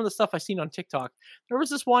 Except for some of the stuff I seen on TikTok. There was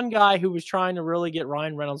this one guy who was trying to really get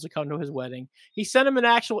Ryan Reynolds to come to his wedding. He sent him an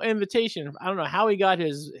actual invitation. I don't know how he got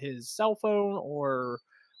his cell phone or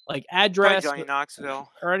like Probably address Johnny Knoxville.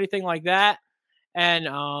 or anything like that. And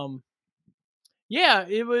yeah,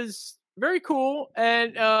 it was very cool.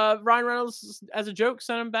 And Ryan Reynolds, as a joke,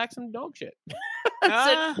 sent him back some dog shit. Said,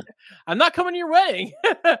 Ah, I'm not coming to your wedding.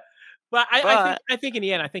 But I think in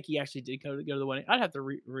the end, I think he actually did go to the wedding. I'd have to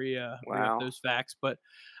re up Wow. those facts, but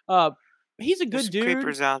he's a there's good dude.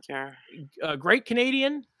 creepers out there. Great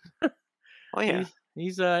Canadian. Oh yeah,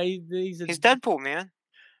 He's he's Deadpool, man.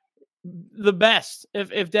 the best. If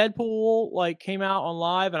Deadpool like came out on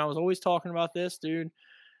live, and I was always talking about this, dude.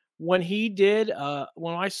 When he did,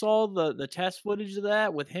 when I saw the test footage of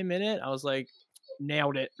that with him in it, I was like,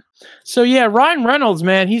 nailed it. So yeah, Ryan Reynolds,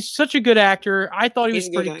 man, he's such a good actor. I thought he was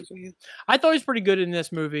He's a good pretty. actor, yeah. I thought he was pretty good in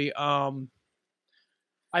this movie.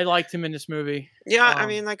 I liked him in this movie. Yeah, I Um,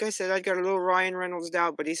 mean, like I said, I got a little Ryan Reynolds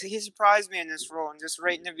doubt, but he surprised me in this role, and just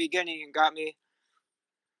right in the beginning, and got me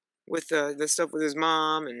with the stuff with his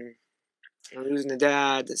mom and losing the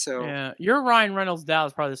dad. So Yeah, your Ryan Reynolds doubt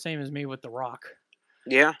is probably the same as me with The Rock.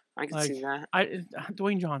 yeah, I can Like, see that.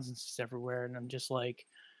 Dwayne Johnson's just everywhere, and I'm just like,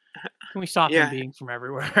 can we stop Yeah. him being from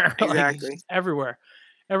everywhere? Like, he's Exactly. just everywhere.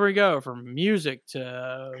 Everywhere we go, from music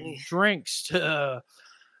to Yeah. drinks to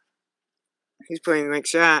He's playing like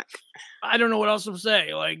Shaq. I don't know what else to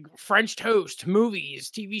say. Like French toast, movies,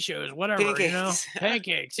 TV shows, whatever. You know, Pancakes.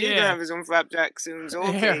 pancakes. He's gonna Yeah, have his own flapjack soon. So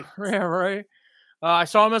okay. yeah, right. I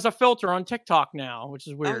saw him as a filter on TikTok now, which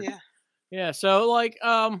is Oh weird. yeah, Yeah, so like,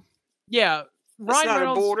 yeah, that's Ryan not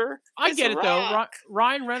Reynolds. a border. I It's get a it though. rock.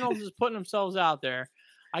 Ryan Reynolds is putting themselves out there.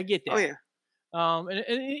 I get that. Oh yeah,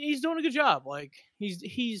 And he's doing a good job. Like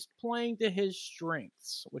he's playing to his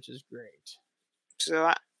strengths, which is great.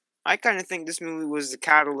 so I kind of think this movie was the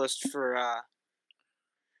catalyst for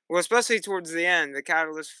well, especially towards the end, the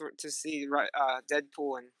catalyst for to see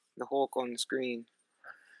Deadpool and the Hulk on the screen.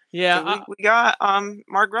 Yeah, So we got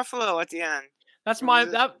Mark Ruffalo at the end. that's what my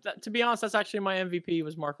was it? that. To be honest, that's actually my MVP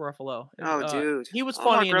was Mark Ruffalo. Oh dude, he was Oh,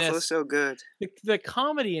 funny Mark in Ruffalo's this. so good. The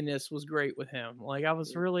comedy in this was great with him. Like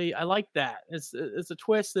I like that. It's a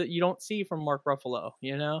twist that you don't see from Mark Ruffalo.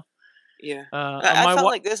 You know. Yeah, My I felt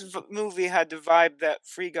wa- like this movie had the vibe that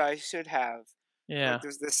Free Guy should have. yeah. Like,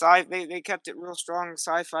 there's the they kept it real strong,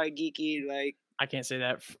 sci-fi geeky. Like I can't say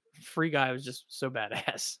that. Free Guy was just so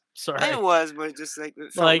badass. Sorry. and it was, but just like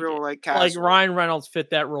it felt Like- real like Like casual. Ryan Reynolds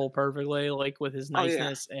fit that role perfectly, like with his Oh, yeah.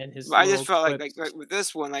 niceness and his. But I just little felt like, quips. like with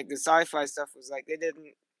this one, like the sci-fi stuff was like they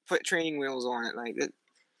didn't put training wheels on it. Like it,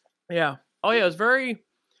 Yeah. Oh yeah, it was very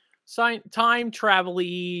time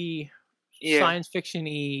travel-y, yeah, science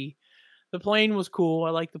fiction-y. The plane was cool. I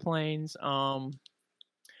like the planes.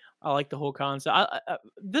 I like the whole concept.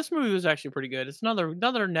 This movie was actually pretty good. It's another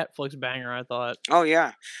Netflix banger, I thought. oh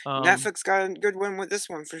yeah. Um, Netflix got a good win with this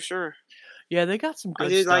one for sure. Yeah, they got some good I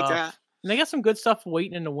did stuff. like that. And they got some good stuff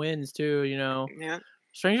waiting in the wings too. Yeah.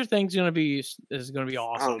 Stranger Things is gonna be Oh,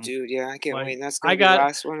 awesome. dude, yeah, I can't Like wait. That's I gonna be the got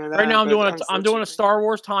last one of right that. now. But I'm doing a unfortunately, Star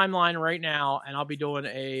Wars timeline right now, and I'm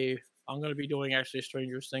gonna be doing actually a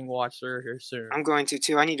Stranger Thing watch through here soon. I'm going to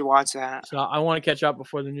too. I need to watch that. So I want to catch up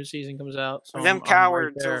before the new season comes out. So Them I'm right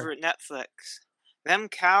cowards there. over at Netflix. Them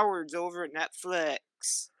cowards over at Netflix.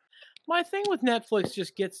 My thing with Netflix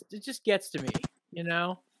just gets to me.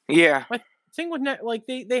 Yeah. My thing with like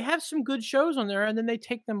they have some good shows on there, and then they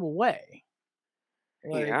take them away.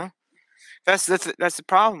 Like, Yeah. That's the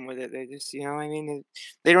problem with it. They just, I mean,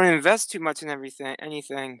 they don't invest too much in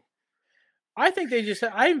anything. I think they just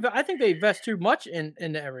I think they invest too much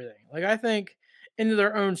into everything. Like I think into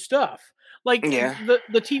their own stuff. Like Yeah.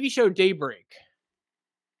 the TV show Daybreak.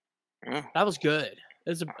 Yeah. That was good.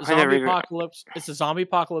 It's a I never zombie even- apocalypse. It's a zombie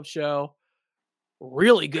apocalypse show.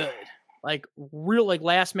 Really good. Like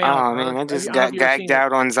Last Man Oh on man, I Earth. just I don't know got if you've ever seen gagged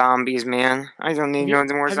out on zombies, man. I don't need no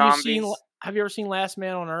more zombies. Have you ever seen Last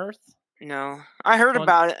Man on Earth? No, I heard On-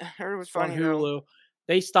 about it. I heard it was It's on funny though. Hulu.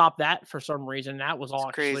 They stopped that for some reason. That was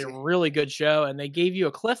actually a crazy. really good show, and they gave you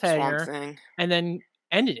a Swamp cliffhanger Thing. and then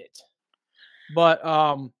ended it. But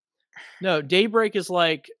no, Daybreak is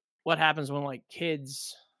like what happens when like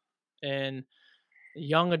kids and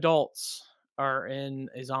young adults are in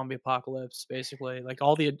a zombie apocalypse. Basically, like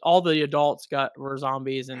all the adults were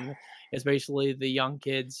zombies, and it's basically the young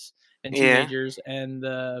kids and Yeah. teenagers and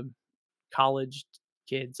the college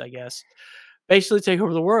kids, I guess, basically take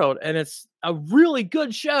over the world. And it's a really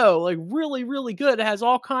good show, like really, really good. It has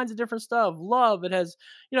all kinds of different stuff. Love. It has,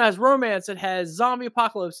 it has romance. It has zombie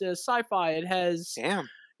apocalypse. It has sci-fi. It has, Damn.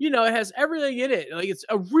 it has everything in it. Like it's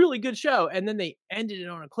a really good show. And then they ended it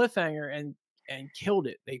on a cliffhanger and killed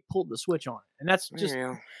it. They pulled the switch on it. And that's just,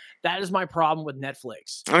 Yeah. that is my problem with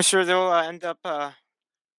Netflix. I'm sure they'll end up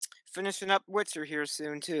finishing up Witcher here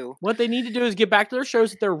soon too. What they need to do is get back to their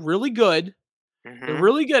shows that they're really good. Mhm. They're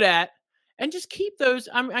really good at, and just keep those.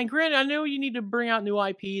 And granted, I know you need to bring out new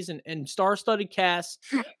IPs and star-studded casts,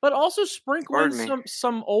 but also sprinkle in Pardon me.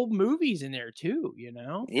 some old movies in there too.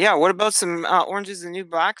 Yeah. What about some Orange Is the New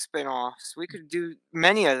Black spin-offs? We could do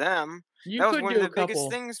many of them. You That was could one do of a the biggest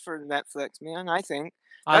couple. things for Netflix, man. I think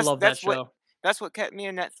I love that that's what show. that's what kept me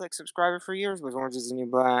a Netflix subscriber for years was Orange Is the New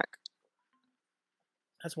Black.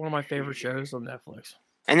 That's one of my favorite shows on Netflix.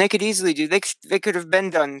 And they could easily do. They could have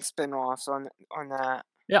been done spin-offs on that.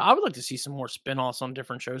 Yeah, I would like to see some more spin-offs on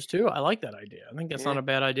different shows too. I like that idea. I think that's not Yeah. a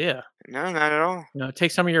bad idea. No, not at all.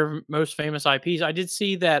 Take some of your most famous IPs. I did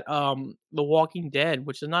see that The Walking Dead,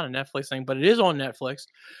 which is not a Netflix thing, but it is on Netflix.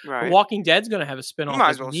 Right. The Walking Dead's going to have a You spin-off might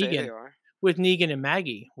with as well say they Negan, are. and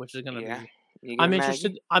Maggie, which is going to Yeah. be. Negan I'm and interested.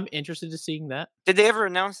 Maggie. I'm interested to seeing that. Did they ever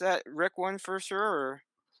announce that Rick one for sure? Or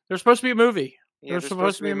There's supposed to be a movie. yeah, There's there's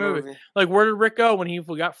supposed to be a movie. Like, where did Rick go when he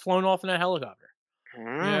got flown off in that helicopter?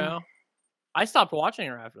 I stopped watching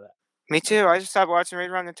her after that Me too. I just stopped watching right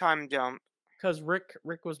around the time jump. because Rick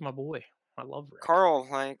was my boy. I love Rick. Carl,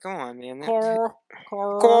 like, come on, man. Carl,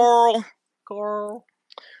 Carl.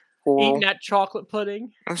 eating that chocolate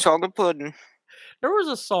pudding. Chocolate pudding. There was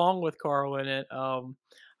a song with Carl in it.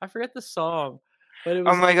 I forget the song, but it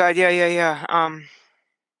was. Oh my god, yeah.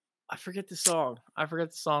 I forget the song.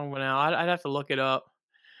 Now. I'd have to look it up.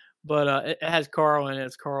 But it has Carl in it.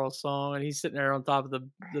 It's Carl's song, and he's sitting there on top of the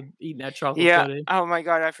eating that chocolate Yeah. pudding. Oh my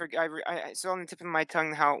god, I forgot. I still on the tip of my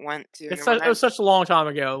tongue how it went too. It was such a long time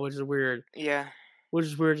ago, which is weird. Yeah. Which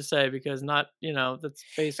is weird to say because that's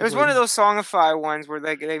basically. It was one of those Songify ones where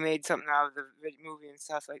they made something out of the movie and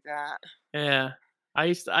stuff like that. Yeah, I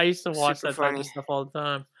used to watch Super that type funny. of stuff all the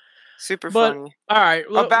time. Super But funny. all right,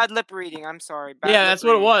 Oh, bad lip reading. I'm sorry. Bad yeah, lip that's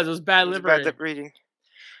what it reading. was. It was bad It was lip bad reading. lip reading.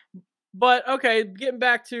 But okay, getting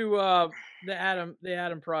back to the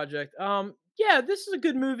Adam Project. Yeah, this is a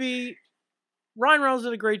good movie. Ryan Reynolds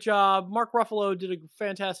did a great job. Mark Ruffalo did a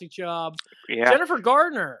fantastic job. Yeah. Jennifer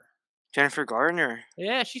Gardner.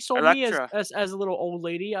 Yeah, she sold me Elektra. as a little old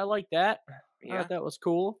lady. I like that. I Yeah. thought that was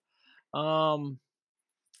cool.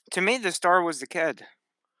 To me, the star was the kid.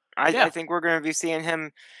 Yeah. I think we're going to be seeing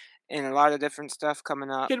him in a lot of different stuff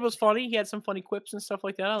coming up. Kid was funny. He had some funny quips and stuff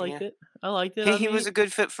like that. I liked it. He was a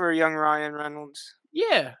good fit for a young Ryan Reynolds.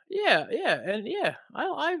 Yeah, and yeah,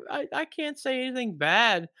 I can't say anything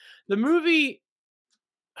bad. The movie,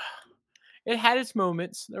 it had its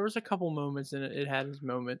moments. There was a couple moments in it. It had its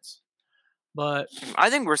moments, but I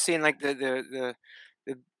think we're seeing like a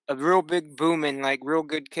real big boom in like real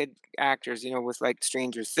good kid actors. With like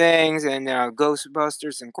Stranger Things and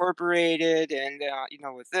Ghostbusters Incorporated, and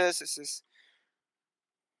with this is.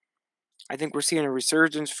 I think we're seeing a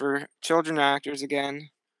resurgence for children actors again.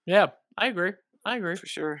 yeah, I agree. For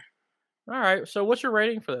sure. All right, so what's your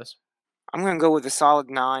rating for this? I'm gonna go with a solid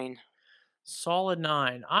 9. Solid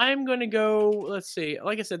 9. I'm gonna go. Let's see.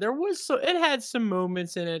 Like I said, it had some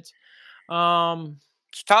moments in it.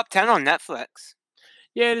 It's top 10 on Netflix.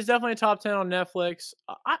 Yeah, it is definitely a top 10 on Netflix.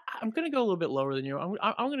 I'm gonna go a little bit lower than you.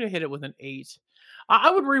 I'm gonna hit it with an 8.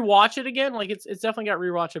 I would rewatch it again. Like it's definitely got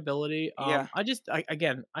rewatchability. Yeah.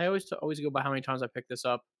 I always go by how many times I picked this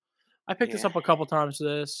up. I picked this Yeah. up a couple times.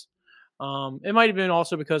 It might have been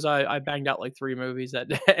also because I banged out like 3 movies that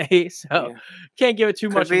day, so Yeah. can't give it too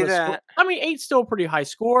Could much of be a score. that. I mean, 8's still a pretty high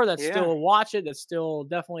score. That's Yeah. still a watch it. That's still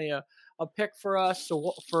definitely a pick for us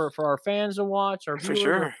for our fans to watch, our For viewers,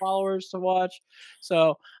 our sure. followers to watch.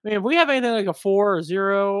 So, I mean, if we have anything like a 4 or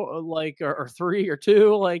 0, or 3 or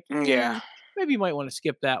 2, like Yeah. maybe you might want to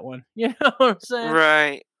skip that one. You know what I'm saying?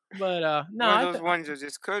 Right. But no, One of those ones I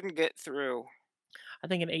just couldn't get through. I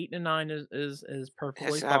think an 8 and a 9 is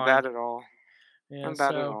perfectly It's not fine. bad at all. Yeah, Not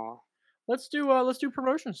bad at so all. let's do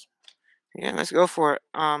promotions. Yeah, let's go for it.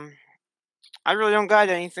 I really don't got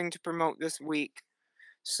anything to promote this week.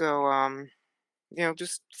 So,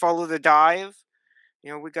 just follow the dive.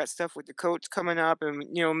 We got stuff with the coach coming up and,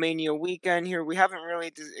 Mania weekend here. We haven't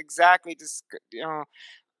really exactly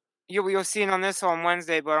you'll see it on this on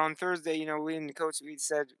Wednesday, but on Thursday, we and the coach, we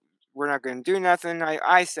said we're not going to do nothing.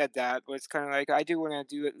 I said that, but it's kind of like I do want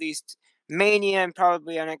to do at least Mania and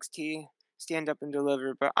probably NXT stand up and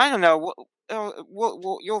deliver. But I don't know.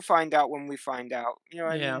 You'll find out when we find out. You know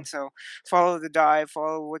what I Yeah. mean? So follow the dive,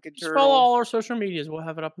 follow Wicked Just Turtle. follow all our social medias. We'll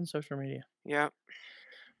have it up on social media. Yeah.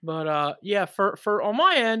 But yeah, for on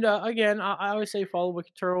my end, again, I always say follow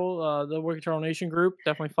Wicked Turtle, the Wicked Turtle Nation group.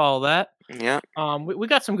 Definitely follow that. Yeah. We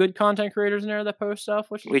got some good content creators in there that post stuff,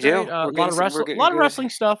 which is We great. do. A We're lot of getting a lot of good. wrestling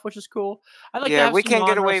stuff, which is cool. I'd like to Yeah, have we some can't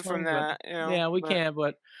get away from non-wrestling, that. but yeah, we but- can.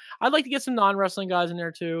 But I'd like to get some non-wrestling guys in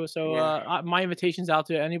there too. So Yeah. my invitation's out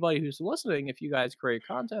to anybody who's listening. If you guys create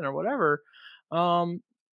content or whatever, follow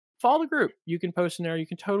the group. You can post in there. You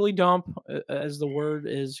can totally dump, as the word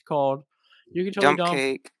is called. You can totally dump.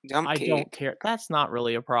 cake. Dump I cake. don't care. That's not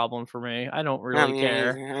really a problem for me. I don't Not really me care.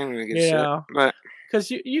 either. I don't really give a shit. Yeah, But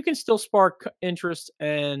because you can still spark interest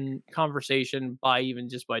and conversation by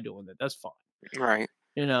doing that. That's fine. right.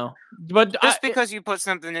 But Just because you put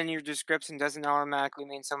something in your description doesn't automatically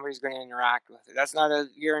mean somebody's going to interact with it. That's not a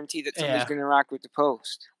guarantee that somebody's Yeah. going to interact with the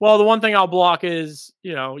post. well, the one thing I'll block is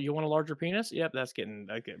you want a larger penis. Yep, that's getting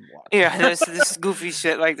blocked. Yeah, this goofy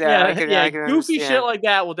shit like that. I can goofy shit understand. like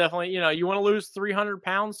that will definitely you want to lose 300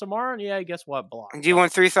 pounds tomorrow. Yeah, guess what? Block. Do you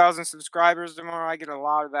want 3,000 subscribers tomorrow? I get a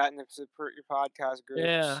lot of that in the Support Your Podcast groups.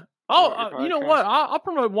 Yeah. Support Oh, Your you know Podcast. what? I'll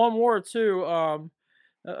promote one more too.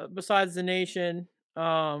 Besides the nation,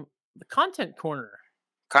 the content corner.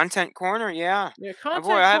 Content Corner, yeah. Yeah, Oh, content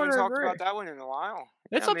boy, I haven't corner. talked Great. about that one in a while.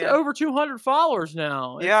 It's Yeah, up to man. over 200 followers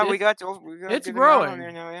now. Yeah, It's, we got a it's good amount on growing.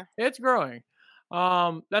 there now, yeah. It's growing.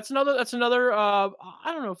 That's another. I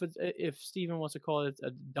don't know if Steven wants to call it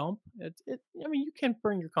a dump. I mean, you can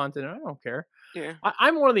bring your content in. I don't care. Yeah.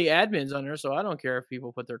 I'm one of the admins on there, so I don't care if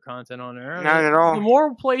people put their content on there. I Not mean, at all. The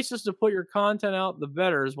more places to put your content out, the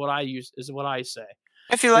better is what I say.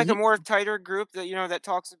 If you like you- a more tighter group that that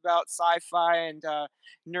talks about sci-fi and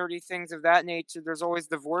nerdy things of that nature, there's always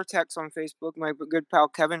the Vortex on Facebook. My good pal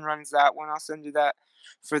Kevin runs that one. I'll send you that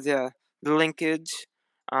for the linkage.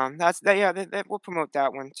 That's that. Yeah, we'll promote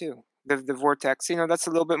that one too. The Vortex. That's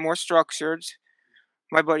a little bit more structured.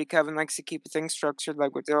 My buddy Kevin likes to keep things structured,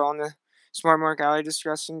 like what they're on the Smart Mark Alley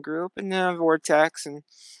discussion group and the Vortex, and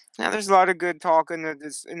there's a lot of good talk in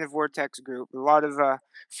the Vortex group. A lot of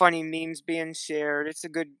funny memes being shared. It's a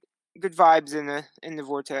good vibes in the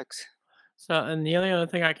Vortex. So, and the only other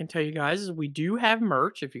thing I can tell you guys is we do have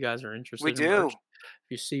merch. If you guys are interested, We in do. merch.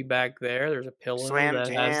 If you see back there, there's a pillow Slam that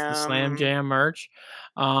has the Slam Jam. Jam merch.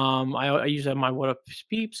 I usually have my What Up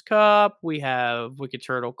Peeps cup. We have Wicked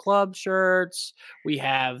Turtle Club shirts. We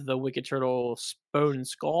have the Wicked Turtle Bone and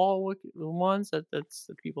Skull ones. That's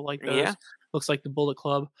the people like those. Yeah. Looks like the Bullet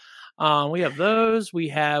Club. We have those. We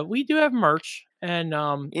do have merch, and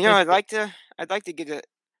I'd like to get a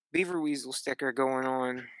Beaver Weasel sticker going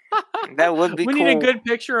on. That would be we cool. need a good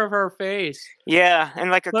picture of her face. Yeah,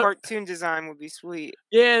 and like a But- cartoon design would be sweet.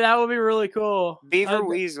 Yeah, that would be really cool. Beaver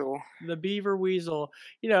Weasel. The Beaver Weasel.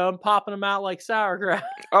 I'm popping them out like sauerkraut.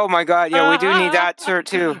 Oh my God, yeah, we do need that shirt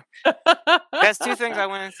too. That's two things I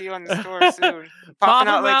want to see on the store soon. Pop Popping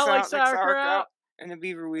out 'em like, out like sauerkraut sauerkraut. and the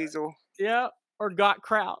Beaver Weasel. Yeah, or got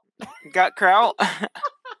kraut. Got kraut.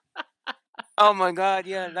 Oh my God,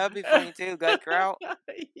 yeah, that'd be funny too. Gut Kraut.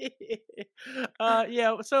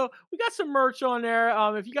 Yeah, so we got some merch on there.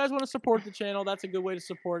 If you guys want to support the channel, that's a good way to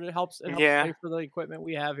support it. It helps Yeah. pay for the equipment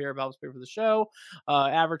we have here. It helps pay for the show,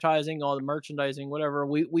 advertising, all the merchandising, whatever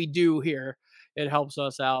we do here. It helps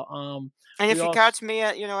us out. And We if you also catch me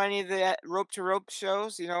at, any of the rope to rope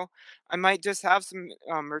shows, I might just have some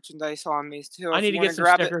merchandise on me too. I If need you to want get to some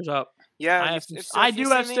grab it, stickers up. yeah. I have some. If so, I if you do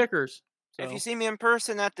see have me, stickers. if you So see me in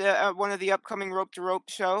person at one of the upcoming rope to rope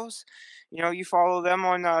shows, you follow them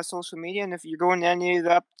on social media, and if you're going to any of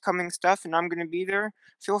the upcoming stuff, and I'm going to be there,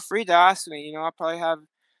 feel free to ask me. I'll probably have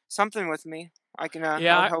something with me. I can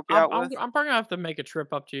yeah, I'll help you I'm out with. I'm probably gonna have to make a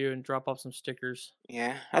trip up to you and drop off some stickers.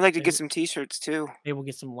 Yeah, I'd like to get Maybe some T-shirts too. maybe we'll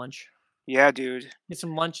get some lunch. Yeah, dude. Get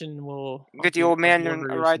some lunch and I'll Get the give old I'll man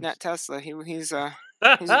deliver you riding some. that Tesla. He's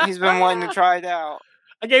been wanting to try it out.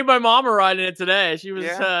 I gave my mom a ride in it today. She was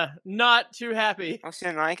Yeah. not too happy. Oh, she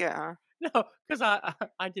didn't like it, huh? No, because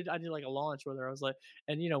I did like a launch with her. I was like,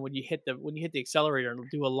 and when you hit the accelerator and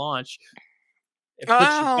do a launch, it puts you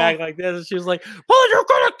back Oh. like this. And she was like, "Oh, you're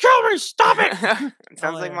gonna kill me! Stop it!"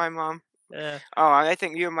 Sounds Oh like yeah, my mom. yeah. Oh, I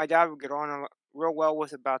think you and my dad would get on real well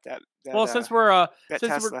with about that Well, that since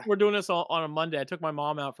Tesla. we're doing this on a Monday, I took my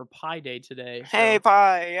mom out for Pie Day today. Hey, So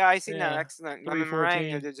pie. Yeah, I seen that. yeah, Excellent. Lemon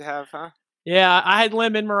meringue 314. did you have, huh? Yeah, I had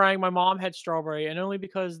lemon meringue. My mom had strawberry, and only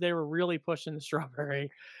because they were really pushing the strawberry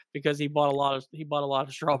because he bought a lot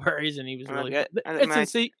of strawberries, and he was I love really it. I love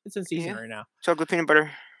it's in season yeah. right now. Chocolate peanut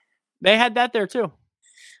butter. They had that there too.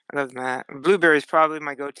 I love that. Blueberries probably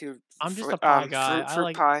my go-to I'm just for a pie guy.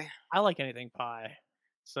 fruit pie. I like anything pie.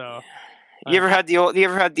 So You ever I had the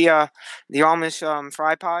Amish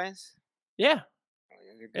fry pies? yeah, Oh,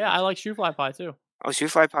 yeah, they're yeah, I good. like shoe fly pie too. Oh, shoe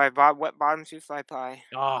fly pie, wet bottom shoe fly pie.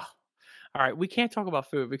 Ah, all right. We can't talk about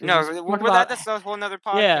food because No, we talk well, about that's a whole nother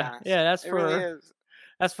yeah, podcast. yeah. It really is.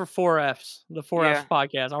 That's for 4Fs, the 4Fs Yeah,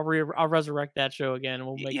 podcast. I'll resurrect that show again, and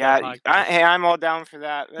we'll make that yeah. podcast. Hey, I'm all down for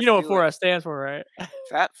that. You Let's know what do it. 4F stands for, right?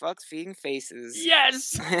 Fat fucks feeding faces.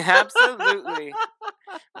 Yes. Absolutely.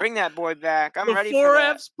 Bring that boy back. I'm The ready for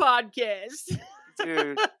that, 4Fs podcast.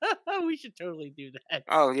 dude. We should totally do that.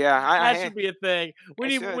 Oh yeah, That should be a thing. I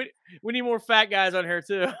should. We need more fat guys on here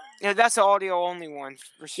too. Yeah, that's the audio only one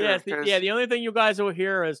for sure. Yeah, 'cause- the only thing you guys will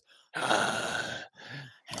hear is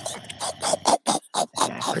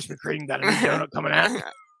Krispy Kreme got a new donut coming out.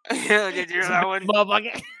 Yeah, did you hear that one?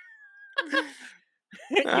 Motherfucker.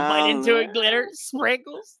 You bite Oh, into it, man. glitter,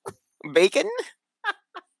 sprinkles. Bacon?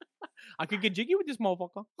 I could get jiggy with this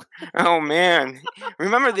motherfucker. Oh man,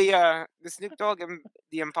 remember the Snoop Dogg and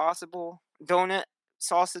the Impossible donut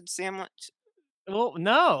sausage sandwich? Well,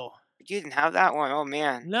 no, You didn't have that one. Oh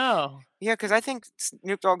man, no. yeah, because I think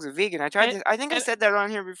Snoop Dogg's a vegan. I tried And- to. I think I and said that on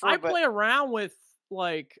here before, I but play around with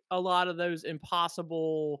like a lot of those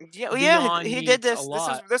impossible. yeah, yeah, Beyond he Meats did a this.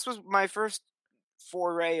 lot. This was my first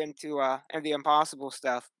foray into and the Impossible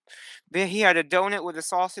stuff. But he had a donut with a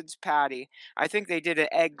sausage patty. I think they did an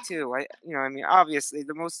egg too. I mean, obviously,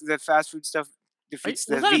 the most of the fast food stuff defeats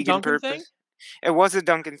the Was that a vegan Dunkin' purpose. thing? It was a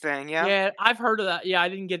Dunkin' thing, yeah. Yeah, I've heard of that. Yeah, I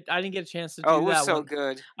didn't get a chance to do Oh, it was that so one.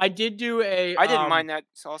 good. I did do a. I didn't mind that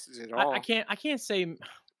sausage at all. I can't say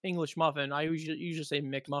English muffin. I usually say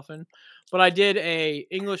McMuffin, but I did a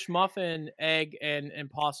English muffin, egg, and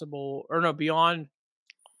Impossible or no Beyond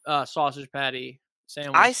sausage patty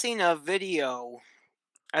sandwich. I seen a video,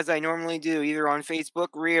 as I normally do, either on Facebook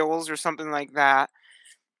Reels or something like that.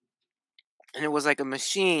 And it was like a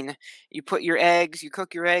machine. You put your eggs, you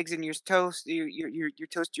cook your eggs in your toast, you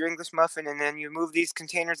toast your English muffin, and then you move these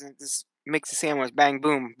containers and it just makes a sandwich. Bang,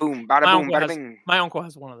 boom, boom, bada My boom, uncle bada has bing. my uncle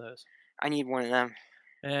has one of those. I need one of them.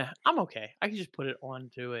 Yeah, I'm okay. I can just put it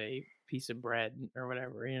onto a piece of bread or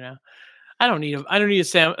whatever, I don't need a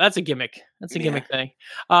sandwich. That's a gimmick. That's a Yeah. gimmick thing.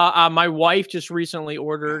 My wife just recently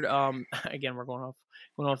ordered. Again, we're going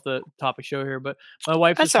off the topic show here, but my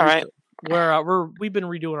wife That's just all right. we've been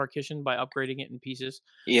redoing our kitchen by upgrading it in pieces.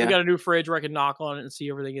 Yeah. We got a new fridge where I can knock on it and see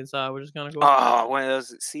everything inside. We're just gonna go. Oh, one of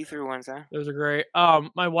those see-through ones, huh? Those are great.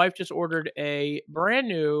 My wife just ordered a brand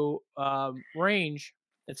new range.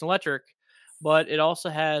 It's electric, but it also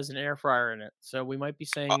has an air fryer in it. So we might be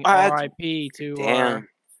saying RIP to Damn.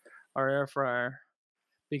 our air fryer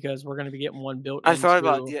because we're going to be getting one built. I thought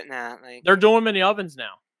about into- getting that. Like, They're doing them in the ovens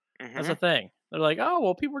now. That's mhm. the thing. They're like, oh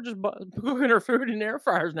well, people are just cooking their food in air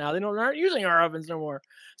fryers now. They aren't using our ovens no more.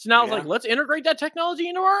 So now it's like, Yeah. let's integrate that technology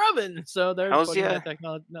into our oven. So they're Hells putting yeah. that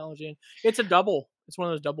technology in. It's a double. It's one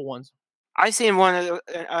of those double ones. I seen one of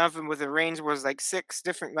an oven with a range was like 6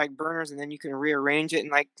 different like burners, and then you can rearrange it and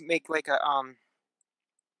like make like a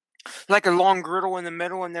long griddle in the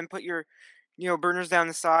middle, and then put your burners down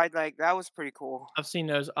the side. Like that was pretty cool. I've seen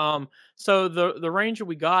those. So the Ranger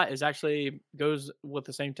we got is actually goes with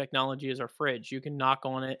the same technology as our fridge. You can knock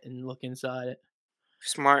on it and look inside it.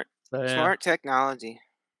 Smart, So yeah. smart technology.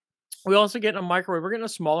 We also get a microwave. We're getting a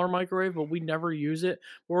smaller microwave, but we never use it.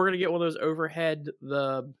 But we're gonna get one of those overhead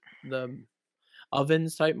the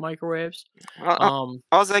ovens type microwaves. All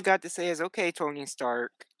I got to say is, okay, Tony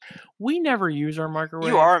Stark. We never use our microwave.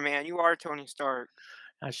 You are, man. You are Tony Stark.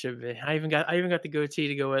 I should be. I even got the goatee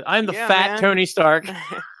to go with. I'm the Yeah, fat man. Tony Stark.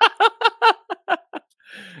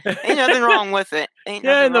 Ain't nothing wrong with it. Ain't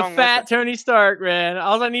Yeah, nothing the wrong fat with it. Tony Stark, man.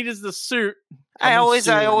 All I need is the suit. I I'll be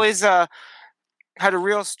always suing. had a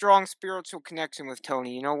real strong spiritual connection with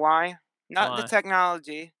Tony. You know why? Not the Why?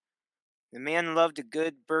 technology. The man loved a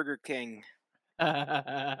good Burger King.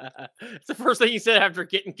 It's the first thing he said after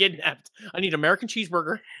getting kidnapped. I need American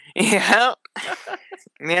cheeseburger. Yeah.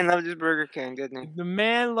 Man loved his Burger King, didn't he? The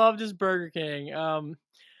man loved his Burger King.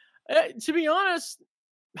 To be honest,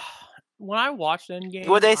 when I watched Endgame,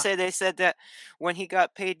 What they say? They said that when he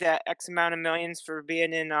got paid that X amount of millions for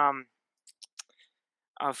being in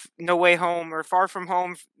No Way Home or Far From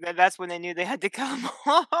Home, that's when they knew they had to cut him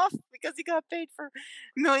off because he got paid for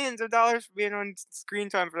millions of dollars for being on screen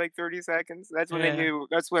time for like 30 seconds. That's when they Yeah. knew.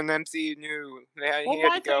 That's when the MCU knew Well, he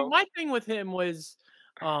had to go. my thing with him was,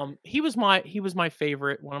 he was my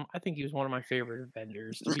favorite. I think he was one of my favorite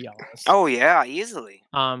Avengers, to be honest. Oh yeah, easily.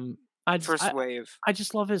 I First wave.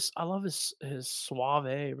 just love his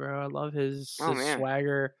suave, bro. I love his Oh, man.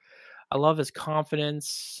 swagger. I love his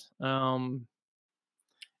confidence.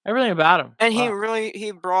 Everything about him. And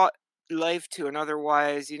he brought life to an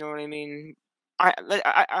otherwise, you know what I mean?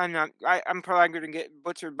 I'm probably going to get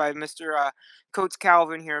butchered by Mr. Coates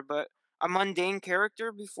Calvin here, but a mundane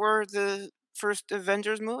character before the first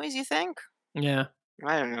Avengers movies, you think? Yeah.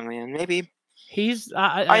 I don't know, man. Maybe. He's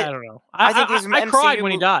I don't know. I think he's I cried MCU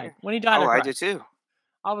when he mo- died. When he died, Oh, I I cried. did too.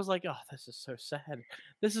 I was like, oh, this is so sad.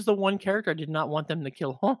 This is the one character I did not want them to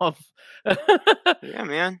kill off. Yeah,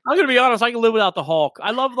 man. I'm gonna be honest. I can live without the Hulk.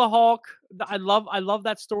 I love the Hulk. I love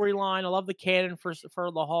that storyline. I love the canon for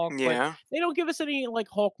the Hulk. Yeah. But they don't give us any like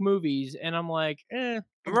Hulk movies, and I'm like, I'm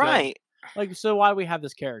good. Right. Like, so why do we have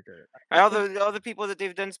this character? All the people that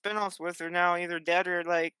they've done spin-offs with are now either dead or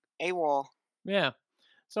like AWOL. Yeah.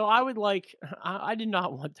 So I would like. I did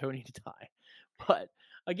not want Tony to die, but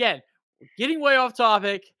again, getting way off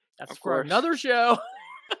topic. That's Of for course. another show.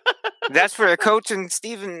 That's for Coach and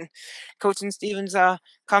Steven's comic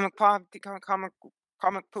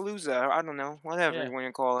palooza. I don't know, whatever Yeah. you want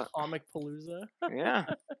to call it. Comic Palooza. Yeah.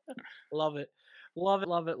 Love it. Love it.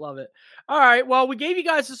 Love it. Love it. All right. Well, we gave you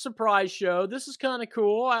guys a surprise show. This is kind of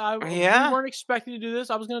cool. Yeah. We weren't expecting to do this.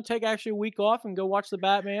 I was going to take actually a week off and go watch the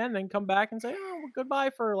Batman, then come back and say, oh, well, goodbye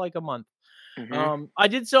for like a month. Mhm. I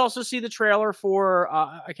did also see the trailer for.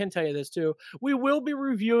 I can tell you this too. We will be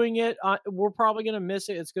reviewing it. We're probably going to miss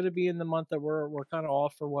it. It's going to be in the month that we're kind of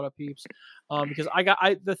off for What Up Peeps, because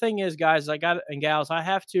the thing is, guys, and gals, I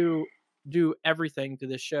have to do everything to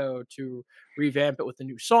this show to revamp it with a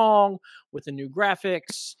new song, with the new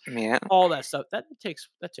graphics, Yeah. all that stuff. That takes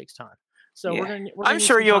time. So Yeah. we're gonna I'm need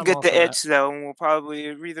sure some you'll time get off the for that. itch though, and we'll probably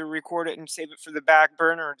either record it and save it for the back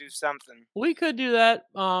burner or do something. We could do that.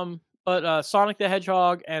 But Sonic the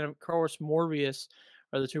Hedgehog and of course Morbius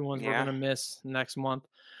are the two ones we're Yeah. gonna miss next month.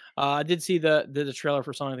 I did see the trailer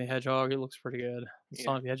for Sonic the Hedgehog. It looks pretty good. Yeah.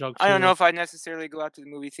 Sonic the Hedgehog 2. I don't know if I'd necessarily go out to the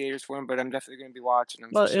movie theaters for him, but I'm definitely going to be watching them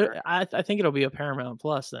for But sure. I think it'll be a Paramount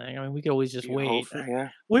Plus thing. I mean, we could always just Yeah, wait. hopefully, yeah.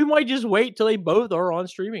 We might just wait till they both are on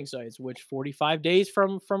streaming sites, which 45 days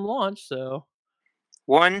from launch. So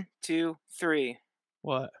 1, 2, 3.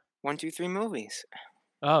 what? 1, 2, 3 movies.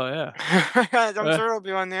 Oh yeah, I'm sure it'll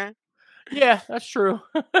be on there. yeah, that's true.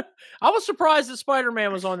 I was surprised that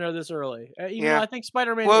Spider-Man was on there this early. Even though Yeah. I think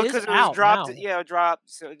Spider-Man Well, is because it was out dropped. now. Yeah, it dropped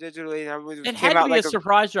so digitally. It came had to out be like a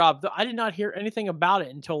surprise drop. I did not hear anything about it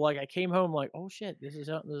until like I came home. Like, oh shit, this is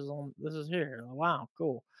here. Wow,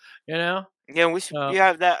 cool. You know, Yeah, we should.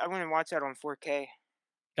 Yeah, that I'm gonna watch that on 4K.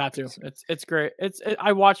 got to. It's great.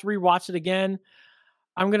 I rewatched it again.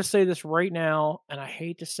 I'm gonna say this right now, and I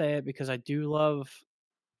hate to say it because I do love,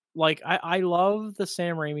 like, I love the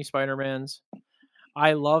Sam Raimi Spider-Mans.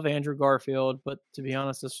 I love Andrew Garfield, but to be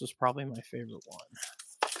honest, this was probably my favorite one.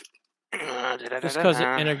 Just because it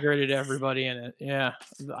integrated everybody in it. Yeah.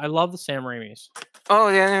 I love the Sam Raimis. Oh,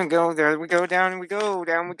 yeah, there we go. There we go. Down we go.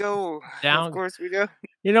 Down we go. Down. Of course we do.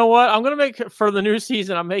 You know what? I'm gonna make for the new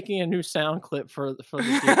season. I'm making a new sound clip for the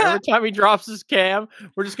season. Every time he drops his cam,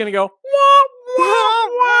 we're just gonna go.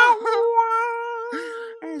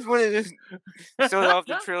 I just wanted to start off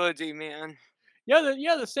the trilogy, man.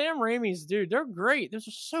 The Sam Raimi's, dude, they're great. Those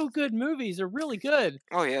are so good movies. They're really good.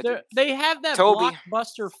 Oh yeah, dude. They have that Toby.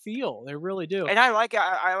 blockbuster feel. They really do. And I like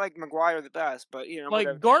Maguire the best, but you know, Like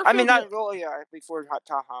whatever. Garfield. I mean, not really. Before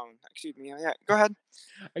Tom Holland. Excuse me. Yeah, go ahead.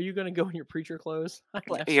 Are you gonna go in your preacher clothes? I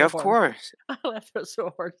laughed Yeah, so of hard. course. I laughed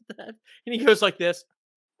so hard at that. And he goes like this.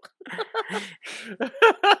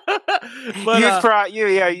 But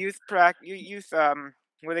Youth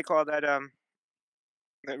what do they call that?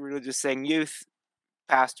 That religious thing, youth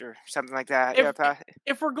pastor, something like that.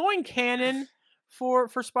 If we're going canon for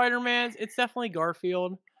Spider-Man, it's definitely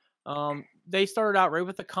Garfield. They started out right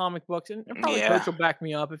with the comic books, and probably Coach will back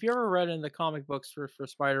me up. If you ever read in the comic books for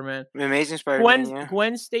Spider-Man, Amazing Spider-Man,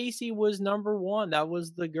 Gwen Stacy was number one. That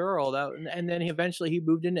was the girl. And then eventually he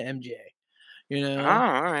moved into MJ. You know, oh,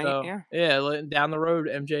 all right, so, down the road,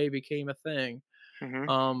 MJ became a thing.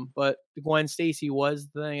 Mm-hmm. But Gwen Stacy was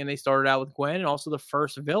the thing, and they started out with Gwen, and also the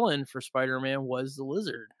first villain for Spider-Man was the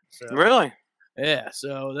Lizard. So, really? Yeah.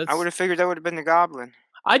 So that's. I would have figured that would have been the Goblin.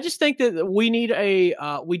 I just think that we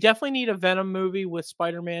definitely need a Venom movie with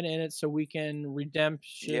Spider-Man in it, so we can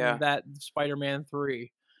redemption that Spider-Man 3.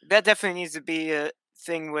 That definitely needs to be a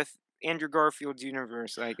thing with Andrew Garfield's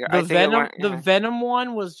universe. Like the Venom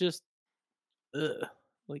one was just,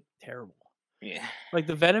 like terrible. Yeah. Like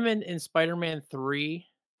the Venom in Spider-Man 3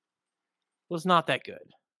 was not that good.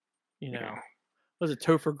 You know, was it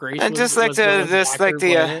Topher Grace? And just like the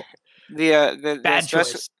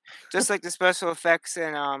special effects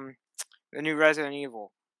in the new Resident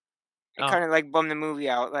Evil. It kind of like bummed the movie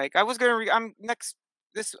out. Like I was gonna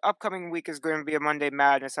this upcoming week is going to be a Monday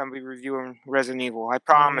Madness. I'm gonna be reviewing Resident Evil. I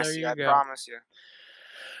promise you. I promise you.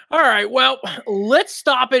 All right, well, let's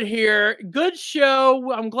stop it here. Good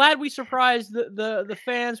show. I'm glad we surprised the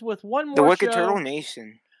fans with one more show. The Wicked Turtle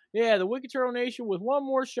Nation. Yeah, the Wicked Turtle Nation with one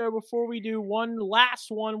more show before we do one last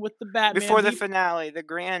one with the Batman. Before the finale, the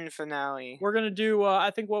grand finale. We're going to do,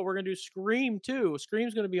 I think we're going to do Scream too.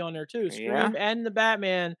 Scream's going to be on there too. Scream and the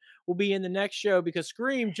Batman will be in the next show because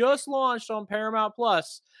Scream just launched on Paramount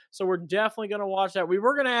Plus. So we're definitely going to watch that. We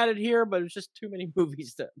were going to add it here, but it's just too many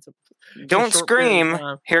movies to Don't scream.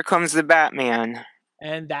 Here comes the Batman.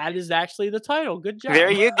 And that is actually the title. Good job.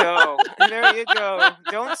 There you go. There you go.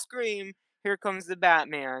 Don't scream. Here comes the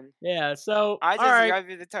Batman. Yeah, so I just gave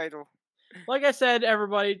you the title. Like I said,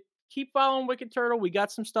 everybody, keep following Wicked Turtle. We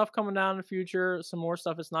got some stuff coming down in the future, some more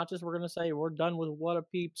stuff. It's not just we're going to say we're done with What a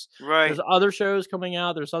Peeps. Right. There's other shows coming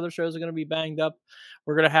out. There's other shows that are going to be banged up.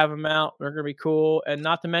 We're going to have them out. They're going to be cool. And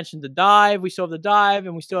not to mention The Dive. We still have The Dive,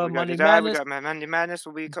 and we still have Monday Madness. We got Monday Madness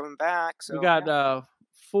will be coming back. So we got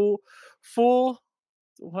full.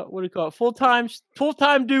 What do you call it?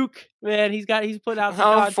 Full-time Duke. Man, he's put out some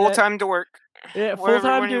content. Full-time dork. Yeah,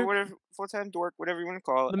 full-time Duke. Full-time dork, whatever you want to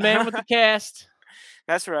call it. The man with the cast.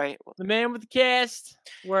 That's right. The man with the cast,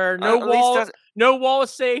 where no wall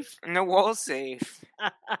is safe. No wall is safe.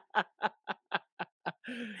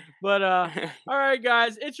 But all right,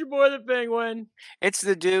 guys, it's your boy the Penguin. It's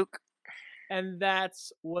the Duke. And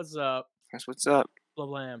that's what's up. That's what's up.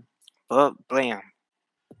 Blam. Blam.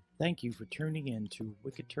 Thank you for tuning in to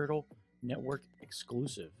Wicked Turtle Network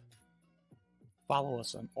exclusive. Follow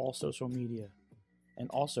us on all social media, and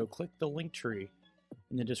also click the link tree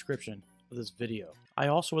in the description of this video. I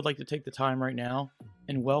also would like to take the time right now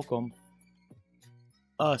and welcome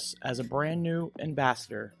us as a brand new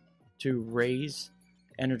ambassador to Raze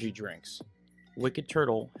Energy Drinks. Wicked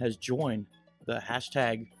Turtle has joined the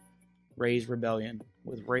hashtag Raze Rebellion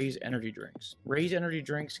with Raze Energy Drinks. Raze Energy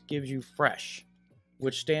Drinks gives you fresh,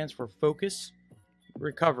 which stands for focus,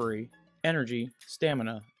 recovery, energy,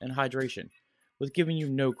 stamina, and hydration, with giving you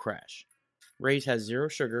no crash. Raze has zero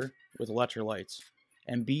sugar with electrolytes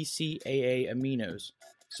and BCAA aminos.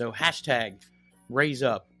 So hashtag Raze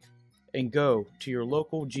up and go to your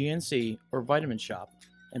local GNC or vitamin shop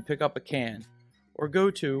and pick up a can, or go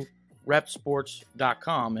to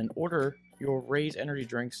repsports.com and order your Raze energy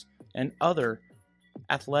drinks and other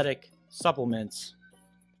athletic supplements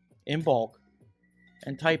in bulk,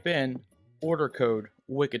 and type in order code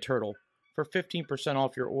Wicked Turtle for 15%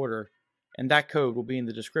 off your order, and that code will be in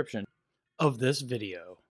the description of this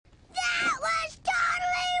video.